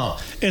a dump.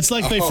 It's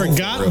like they Oh,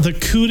 forgot really? the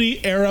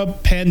cootie era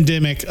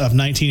pandemic of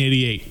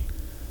 1988.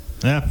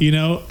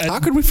 Yeah. How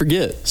could we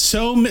forget?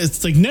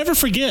 It's like never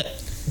forget.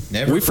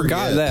 Never We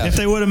forgot forget. that. If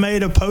they would have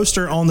made a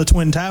poster on the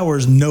Twin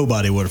Towers,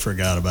 nobody would have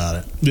forgot about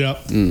it. Yep.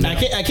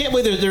 I can't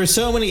believe there's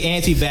so many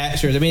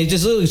anti-vaxxers. I mean, it's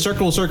just literally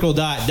circle, circle,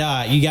 dot,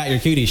 dot. You got your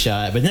cootie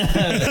shot, but no, it's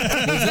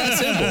that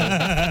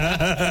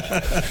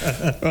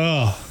simple.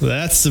 Oh,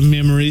 that's some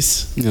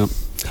memories. Yeah.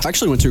 I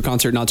actually went to a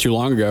concert not too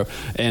long ago,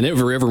 and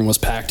everyone was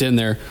packed in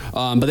there.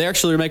 But they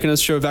actually were making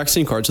us show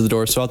vaccine cards at the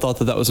door, so I thought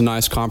that was a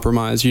nice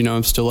compromise.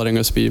 Still letting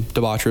us be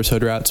debaucherous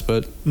hood rats,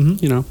 but Well,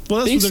 that's being what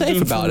they're safe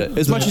doing about for- it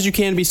as much as you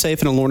can be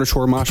safe in a Lorna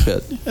Shore mosh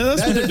pit. Yeah,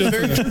 that's what they're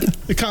doing for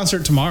the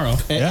concert tomorrow.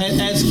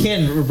 And as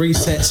Ken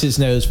resets his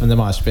nose from the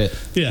mosh pit.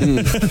 Yeah.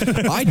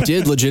 I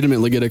did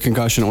legitimately get a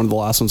concussion at one of the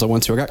last ones I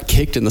went to. I got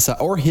kicked in the side,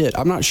 or hit,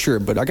 I'm not sure,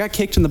 but I got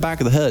kicked in the back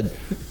of the head.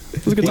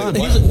 It was a good time.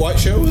 What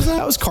show was that?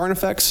 That was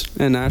Carnifex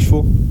in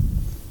Nashville.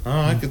 Oh,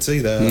 I could see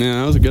that.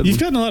 Yeah, that was a good You've one.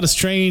 gotten a lot of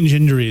strange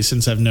injuries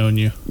since I've known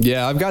you.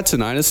 Yeah, I've got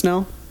tinnitus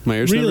now. My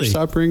ears never Really?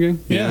 stop ringing.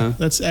 Yeah,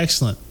 that's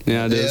excellent.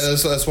 Yeah, it Yeah,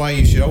 is. that's why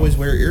you should always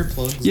wear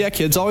earplugs. Yeah,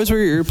 kids, always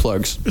wear your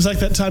earplugs. It's like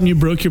that time you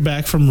broke your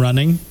back from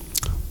running.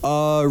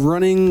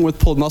 Running with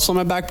pulled muscle in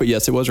my back, but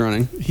yes, it was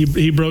running.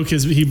 He broke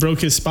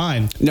his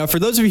spine. Now, for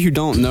those of you who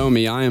don't know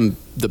me, I am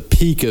the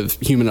peak of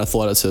human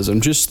athleticism.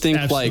 Just think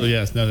Absolutely, like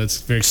yes. No,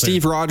 that's very clear.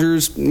 Steve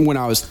Rogers when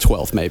I was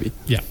 12, maybe.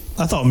 Yeah.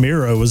 I thought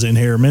Miro was in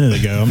here a minute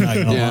ago. I'm not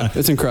going to Yeah, lie.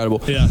 it's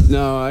incredible. Yeah.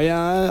 No,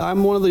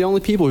 I'm one of the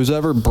only people who's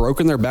ever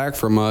broken their back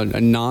from a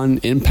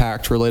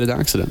non-impact related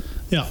accident.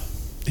 Yeah.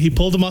 He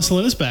pulled a muscle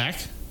in his back,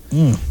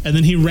 and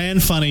then he ran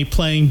funny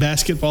playing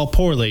basketball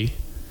poorly,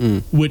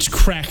 which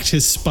cracked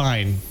his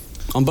spine.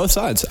 On both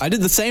sides. I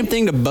did the same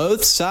thing to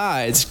both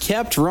sides,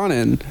 kept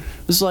running.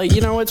 It was like,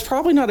 it's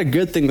probably not a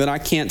good thing that I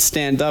can't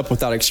stand up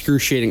without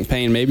excruciating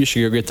pain. Maybe you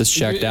should go get this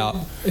checked out.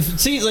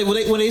 See, like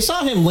when they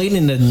saw him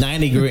leaning at a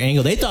 90-degree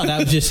angle, they thought that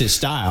was just his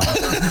style.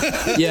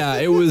 Yeah,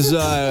 it was,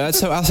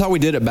 that's how we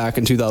did it back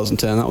in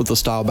 2010. That was the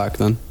style back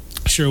then.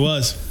 Sure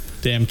was.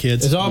 Damn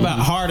kids. It's all about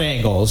hard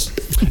angles.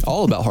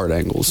 All about hard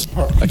angles.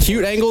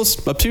 Acute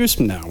angles? Obtuse?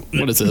 No.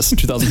 What is this,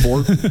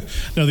 2004?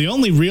 No, the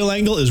only real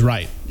angle is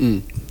right.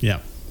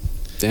 Yeah.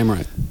 Damn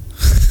right.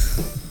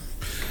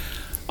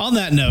 On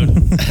that note,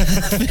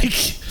 I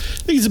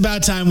think it's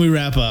about time we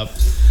wrap up.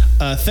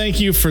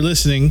 Thank you for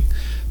listening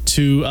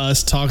to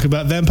us talk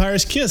about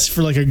Vampire's Kiss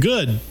for like a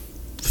good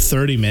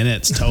 30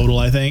 minutes total,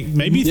 I think.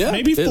 Maybe Yeah,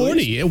 maybe at 40.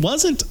 least. It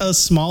wasn't a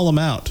small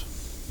amount.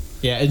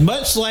 Yeah, and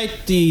much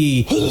like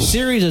the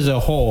series as a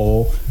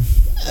whole,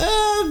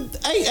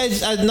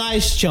 a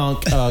nice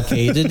chunk,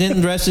 Cage, and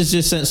then the rest is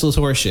just senseless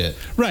horseshit.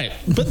 Right.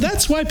 But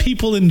that's why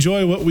people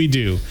enjoy what we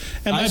do.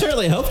 And I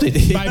certainly hope they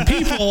did. By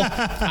people,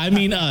 I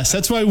mean us.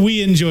 That's why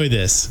we enjoy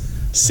this.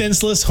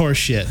 Senseless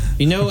horseshit.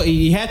 You know,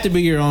 you have to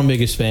be your own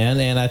biggest fan,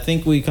 and I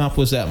think we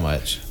accomplished that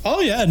much.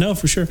 Oh, yeah, no,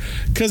 for sure.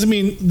 Because, I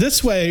mean,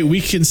 this way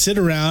we can sit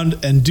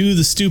around and do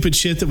the stupid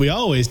shit that we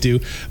always do,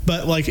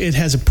 but, like, it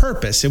has a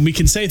purpose. And we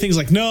can say things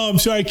like, no, I'm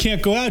sorry, I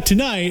can't go out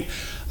tonight.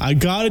 I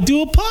got to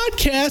do a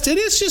podcast. And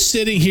it's just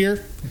sitting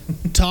here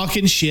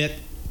talking shit.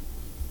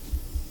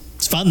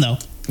 It's fun, though.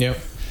 Yep.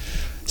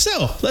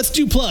 So, let's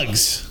do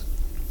plugs.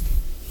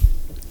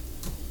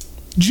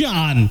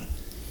 John,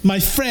 my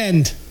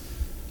friend,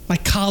 my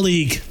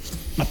colleague,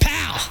 my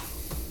pal.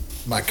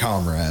 My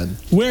comrade.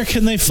 Where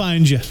can they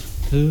find you?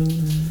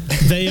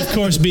 They, of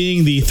course,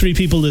 being the three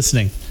people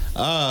listening.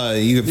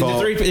 You can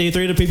follow The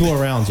three of the people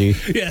around you.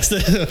 Yes,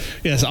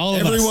 yes, all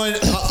of everyone,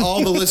 us.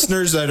 all the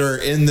listeners that are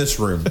in this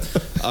room.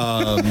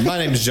 My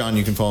name is John.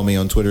 You can follow me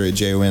on Twitter at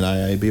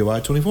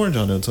JONIABOY24 and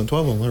John Notes on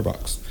 12 on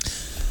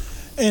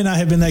Letterboxd. And I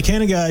have been That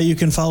Canon Guy. You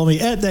can follow me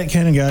at That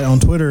Canon Guy on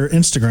Twitter,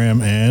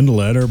 Instagram, and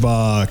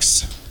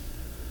Letterboxd.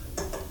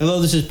 Hello,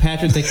 this is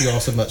Patrick. Thank you all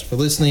so much for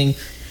listening.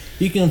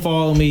 You can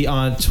follow me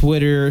on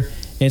Twitter,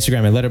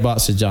 Instagram, and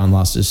Letterboxd at John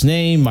Lost His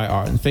Name. My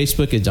art on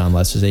Facebook at John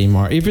Lost His Name.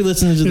 If you're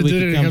listening to the week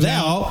it comes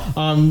out,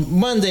 on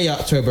Monday,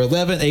 October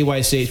 11th,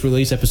 AYCH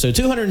release episode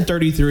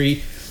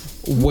 233,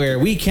 where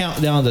we count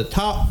down the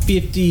top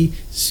 50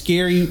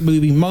 scary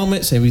movie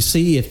moments, and we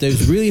see if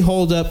those really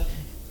hold up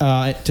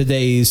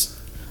today's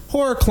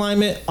horror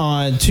climate.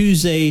 On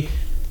Tuesday,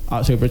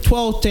 October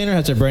 12th, Tanner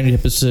has a brand new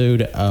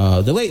episode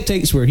of The Late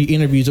Takes where he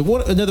interviews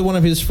another one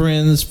of his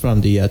friends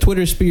from the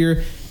Twitter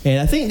sphere.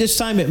 And I think this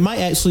time it might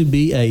actually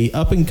be a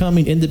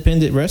up-and-coming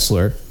independent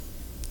wrestler.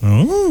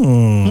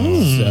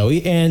 Oh. So,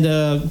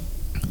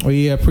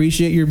 we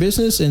appreciate your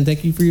business and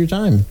thank you for your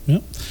time.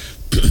 Yep.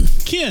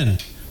 Ken,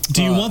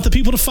 do you want the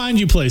people to find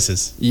you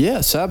places?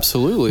 Yes,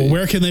 absolutely. Well,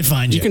 where can they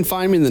find you? You can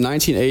find me in the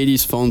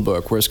 1980s phone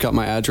book where it's got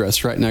my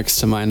address right next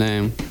to my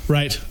name.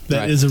 Right.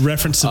 That is a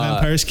reference to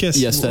Vampire's Kiss.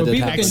 Yes, that did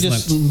people happen. can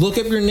just look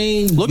up your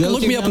name. Look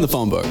me up in the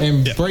phone book.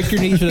 And break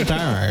your knees with a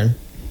tire iron.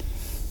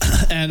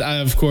 And I,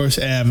 of course,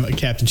 am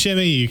Captain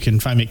Shimmy. You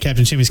can find me at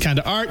Captain Shimmy's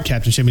Kinda Art,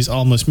 Captain Shimmy's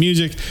Almost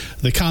Music,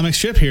 the comic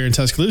strip here in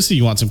Tuscaloosa.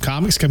 You want some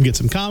comics? Come get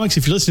some comics.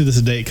 If you're listening to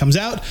this the day it comes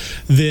out,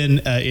 then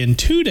in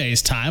 2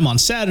 days' time, on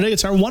Saturday,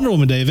 it's our Wonder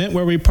Woman Day event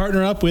where we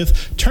partner up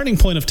with Turning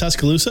Point of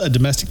Tuscaloosa, a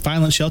domestic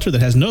violence shelter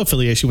that has no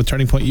affiliation with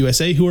Turning Point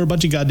USA, who are a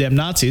bunch of goddamn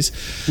Nazis.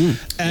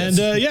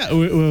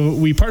 And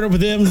we partner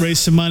with them, raise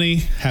some money,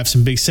 have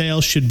some big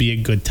sales. Should be a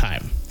good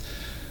time.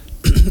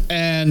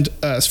 And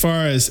as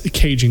far as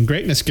Cajun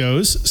Greatness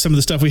goes, some of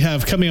the stuff we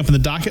have coming up in the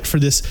docket for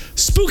this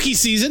spooky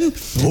season.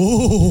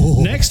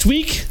 Ooh. Next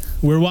week,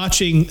 we're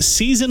watching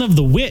Season of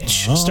the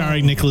Witch,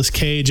 starring Nicolas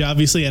Cage,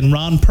 obviously, and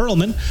Ron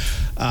Perlman.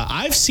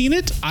 I've seen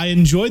it. I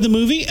enjoyed the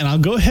movie, and I'll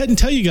go ahead and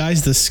tell you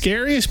guys the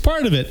scariest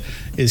part of it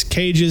is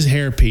Cage's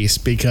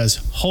hairpiece, because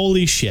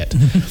holy shit.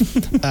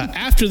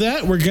 After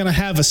that, we're going to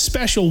have a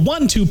special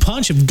 1-2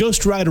 punch of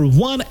Ghost Rider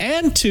 1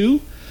 and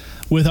 2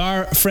 with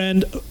our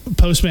friend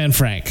Postman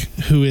Frank,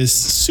 who is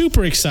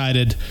super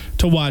excited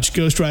to watch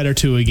Ghost Rider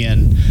 2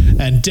 again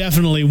and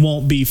definitely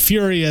won't be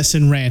furious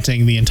and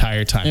ranting the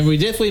entire time. And we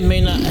definitely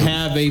may not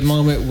have a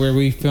moment where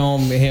we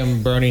film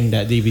him burning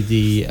that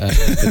DVD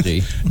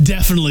effigy.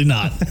 Definitely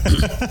not.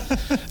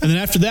 And then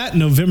after that,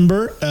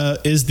 November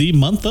is the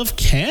month of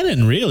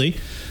canon, really.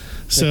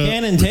 So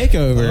Canon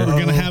takeover. We're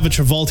going to have a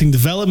Travolting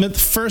development the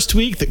first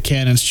week, that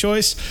Canon's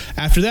choice.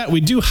 After that,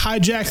 we do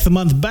hijack the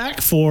month back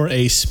for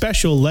a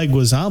special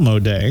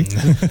Leguizamo Day.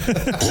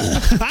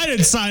 I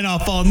didn't sign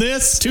off on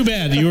this. Too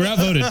bad. You were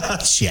outvoted.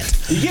 Shit.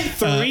 You get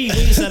 3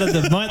 weeks out of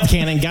the month,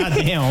 Canon.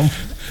 Goddamn.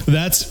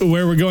 That's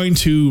where we're going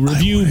to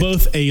review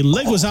both a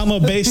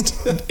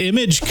Leguizamo-based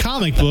Image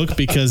comic book,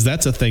 because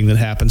that's a thing that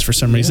happens for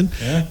some reason.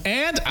 Yeah.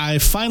 And I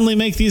finally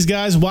make these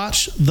guys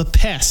watch The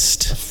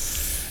Pest.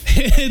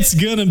 It's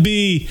going to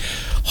be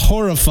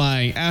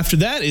horrifying. After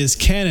that is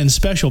Canon's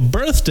special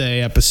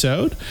birthday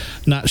episode.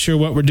 Not sure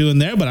what we're doing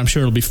there, but I'm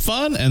sure it'll be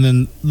fun. And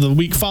then the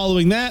week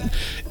following that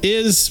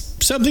is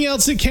something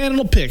else that Canon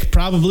will pick.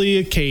 Probably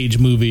a Cage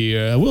movie.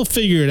 We'll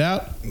figure it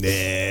out.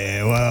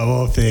 Yeah, well,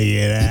 we'll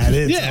figure it out.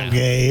 It's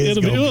okay.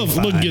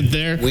 We'll get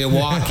there. We're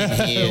walking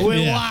here.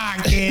 We're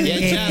walking You're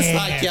here. just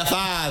like your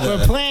father.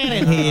 We're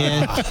planning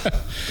here.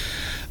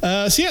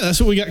 So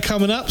that's what we got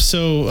coming up.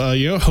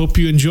 So hope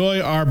you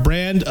enjoy our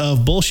brand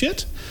of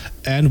bullshit,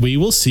 and we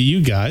will see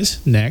you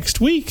guys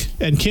next week.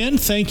 And Ken,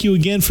 thank you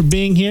again for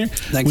being here.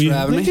 Thanks for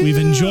having me. We've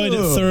enjoyed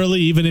it thoroughly,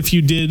 even if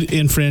you did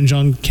infringe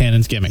on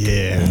Canon's gimmick.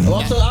 Yeah.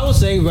 Also, I will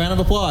say round of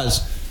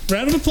applause.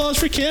 Round of applause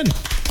for Ken.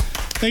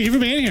 Thank you for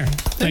being here.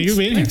 Thank you for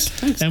being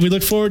here. And we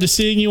look forward to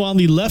seeing you on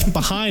the Left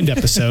Behind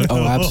episode.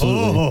 Oh,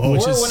 absolutely.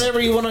 Which Or is,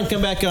 whenever you want to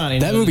come back on.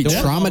 That movie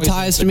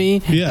traumatized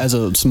me Yeah. as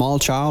a small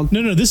child.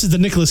 no, this is the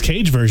Nicolas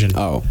Cage version.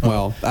 Oh,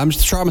 well, I'm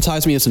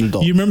traumatized me as an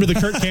adult. You remember the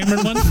Kirk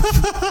Cameron one?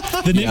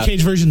 The Nick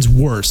Cage version's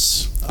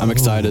worse. I'm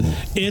excited.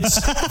 It's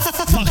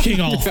fucking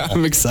awful.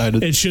 I'm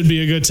excited. It should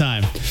be a good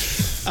time.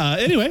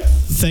 Anyway,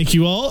 thank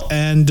you all.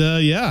 And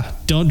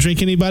don't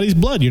drink anybody's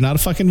blood. You're not a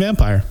fucking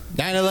vampire.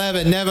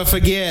 9/11, never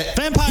forget.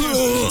 Vampire!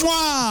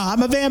 Mwah,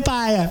 I'm a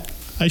vampire.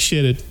 I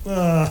shitted.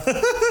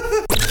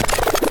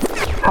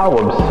 How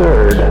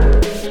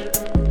absurd.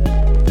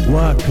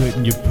 Why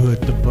couldn't you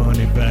put the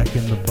bunny back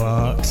in the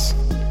box?